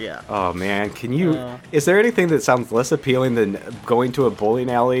like, yeah. Oh man, can you? Is there anything that sounds less appealing than going to a bowling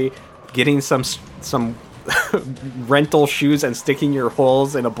alley, getting some rental shoes and sticking your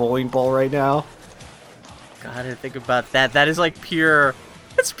holes in a bowling ball right now? God, I didn't think about that. That is like pure.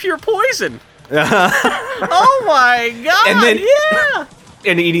 It's pure poison. Oh my god! And then- yeah.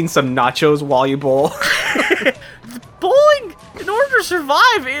 And eating some nachos while you bowl. Bowling, in order to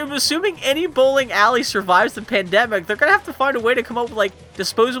survive, I'm assuming any bowling alley survives the pandemic, they're gonna have to find a way to come up with like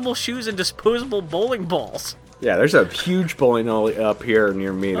disposable shoes and disposable bowling balls. Yeah, there's a huge bowling alley up here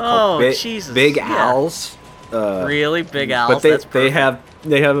near me. Oh, called Jesus, Big yeah. Owls. Really? Big Owls? But they That's perfect.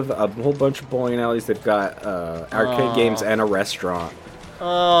 have a whole bunch of bowling alleys. They've got arcade games and a restaurant.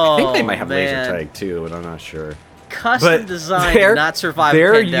 Oh, I think they might have man. laser tag too, but I'm not sure. Custom design did not survive the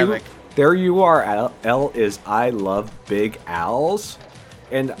pandemic. Their URL is I love Big Owls.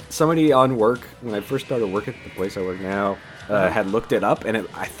 And somebody on work, when I first started working at the place I work now, had looked it up, and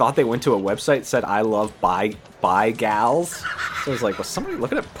I thought they went to a website that said I love bi gals. So I was like, was somebody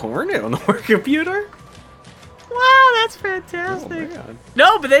looking at porn on the work computer? Wow, that's fantastic. Oh,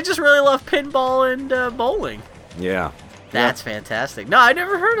 No, but they just really love pinball and bowling. Yeah. That's fantastic. No, I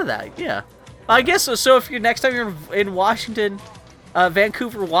never heard of that. Yeah. I guess so. So if you're next time you're in Washington,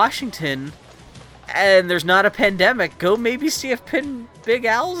 Vancouver, Washington, and there's not a pandemic, go maybe see if Big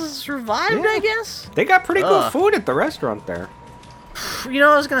Owls has survived, I guess. They got pretty good food at the restaurant there. You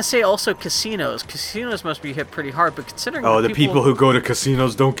know, I was going to say also casinos. Casinos must be hit pretty hard, but considering Oh, the people who go to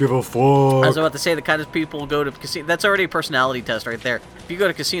casinos don't give a fuck. I was about to say the kind of people who go to casinos. That's already a personality test right there. If you go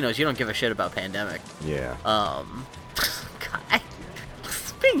to casinos, you don't give a shit about pandemic. Yeah. God,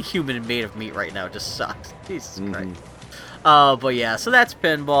 being human and made of meat right now just sucks. Jesus Christ. But yeah, so that's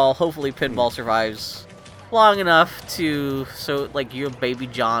pinball. Hopefully pinball survives long enough so like you and baby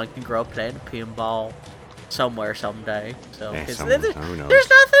John can grow up playing pinball somewhere someday. So Yeah, 'cause someone- there's who knows?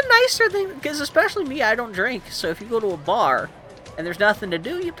 nothing nicer than, because especially me, I don't drink. So if you go to a bar and there's nothing to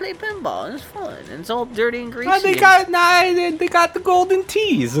do, you play pinball and it's fun and it's all dirty and greasy. They got the golden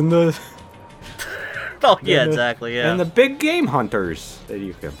teas and the Oh yeah, and the- exactly. Yeah. and the big game hunters that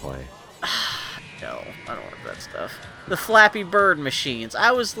you can play. No, I don't want that stuff. The Flappy Bird machines.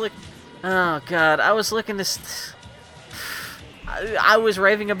 I was looking this. I was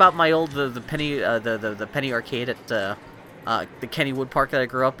raving about my old the penny the penny arcade at the Kennywood Park that I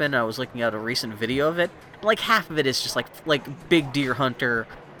grew up in. I was looking at a recent video of it. Like half of it is just like Big Deer Hunter.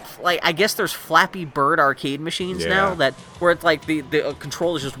 Like I guess there's Flappy Bird arcade machines now that where it's like the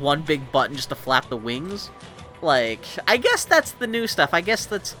control is just one big button just to flap the wings. Like I guess that's the new stuff. I guess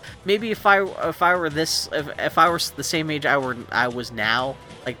that's maybe if I were the same age I was now,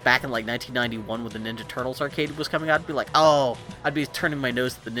 like back in like 1991 when the Ninja Turtles arcade was coming out, I'd be like, oh, I'd be turning my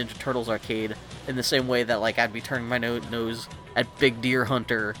nose at the Ninja Turtles arcade in the same way that like I'd be turning my nose at Big Deer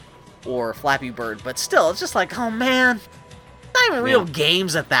Hunter or Flappy Bird. But still, it's just like, oh man, not even real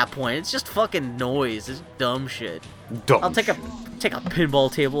games at that point. It's just fucking noise. It's dumb shit. I'll take a pinball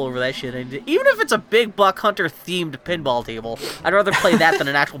table over that shit. Even if it's a Big Buck Hunter themed pinball table, I'd rather play that than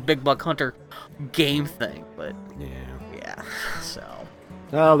an actual Big Buck Hunter game thing. But yeah. So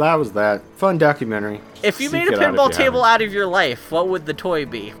Oh, that was that fun documentary. if you Seek made a it out if pinball you table haven't. out of your life, what would the toy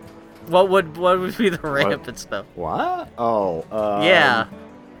be? What would be the ramp and stuff? What? Oh, Yeah.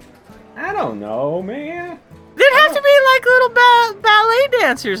 I don't know, man. There'd have to be like little ballet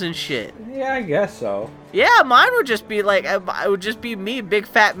dancers and shit. Yeah, I guess so. Yeah, mine would just be like, it would just be me, big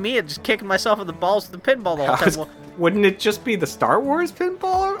fat me, and just kicking myself in the balls with the pinball the whole time. Well, Wouldn't it just be the Star Wars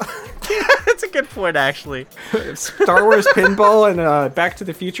pinball? that's a good point, actually. Star Wars pinball and Back to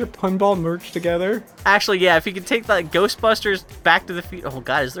the Future pinball merged together? Actually, yeah, if you could take like Ghostbusters, Back to the Future. Oh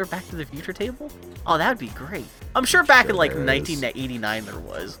god, is there a Back to the Future table? Oh, that would be great. I'm sure back in like there is. 1989 there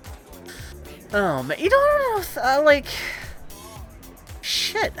was. Oh man, you don't know, like.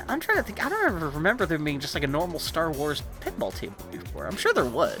 Shit, I'm trying to think. I don't ever remember there being just like a normal Star Wars pinball table before. I'm sure there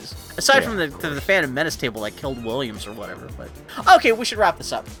was. Aside from the Phantom Menace table that killed Williams or whatever. But okay, we should wrap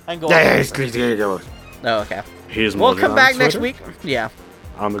this up. I can go. Oh, okay. We'll come back next week. Yeah.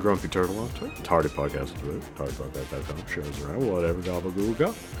 I'm the Grumpy Turtle on Twitter. Tardy Podcast on Twitter. TardyPodcast.com. Shows around. Whatever. Gabagool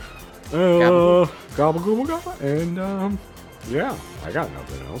Gabagool. And yeah, I got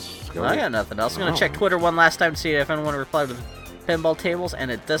nothing else. I got nothing else. I'm gonna check Twitter one last time to see if anyone replied to the pinball tables, and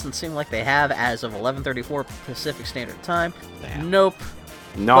it doesn't seem like they have as of 11:34 Pacific Standard Time. Nope.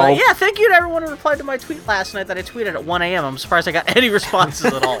 No. But yeah, thank you to everyone who replied to my tweet last night that I tweeted at 1 a.m. I'm surprised I got any responses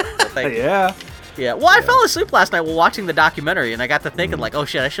at all. So thank you. Yeah. Yeah. Well, I fell asleep last night while watching the documentary, and I got to thinking like, oh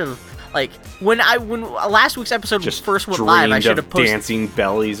shit, I should have like when last week's episode Just first went live, I should have posted dancing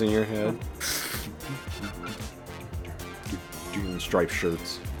bellies in your head. Doing striped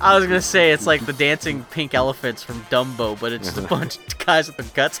shirts. I was gonna say it's like the dancing pink elephants from Dumbo, but it's just a bunch of guys with their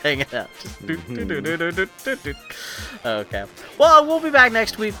guts hanging out. Just okay. Well, we'll be back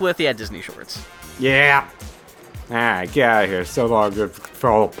next week with Disney shorts. Yeah. Alright, get out of here. So long good for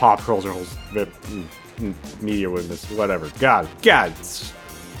all pop cultures, media witness, whatever. God.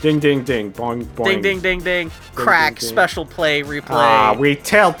 Ding, ding, ding. Boing, boing. Ding, ding, ding, ding. Crack, ding, ding. special play, replay. We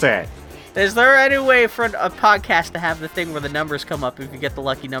tilted. Is there any way for a podcast to have the thing where the numbers come up? If you get the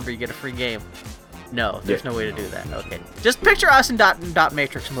lucky number, you get a free game. No, there's no way to do that. Okay. Just picture us in dot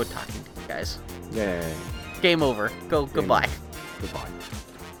matrix mode talking to you guys. Yay. Game over. Goodbye. Goodbye.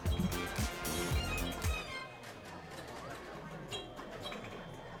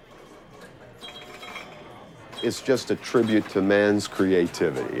 It's just a tribute to man's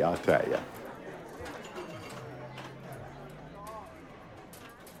creativity, I'll tell you.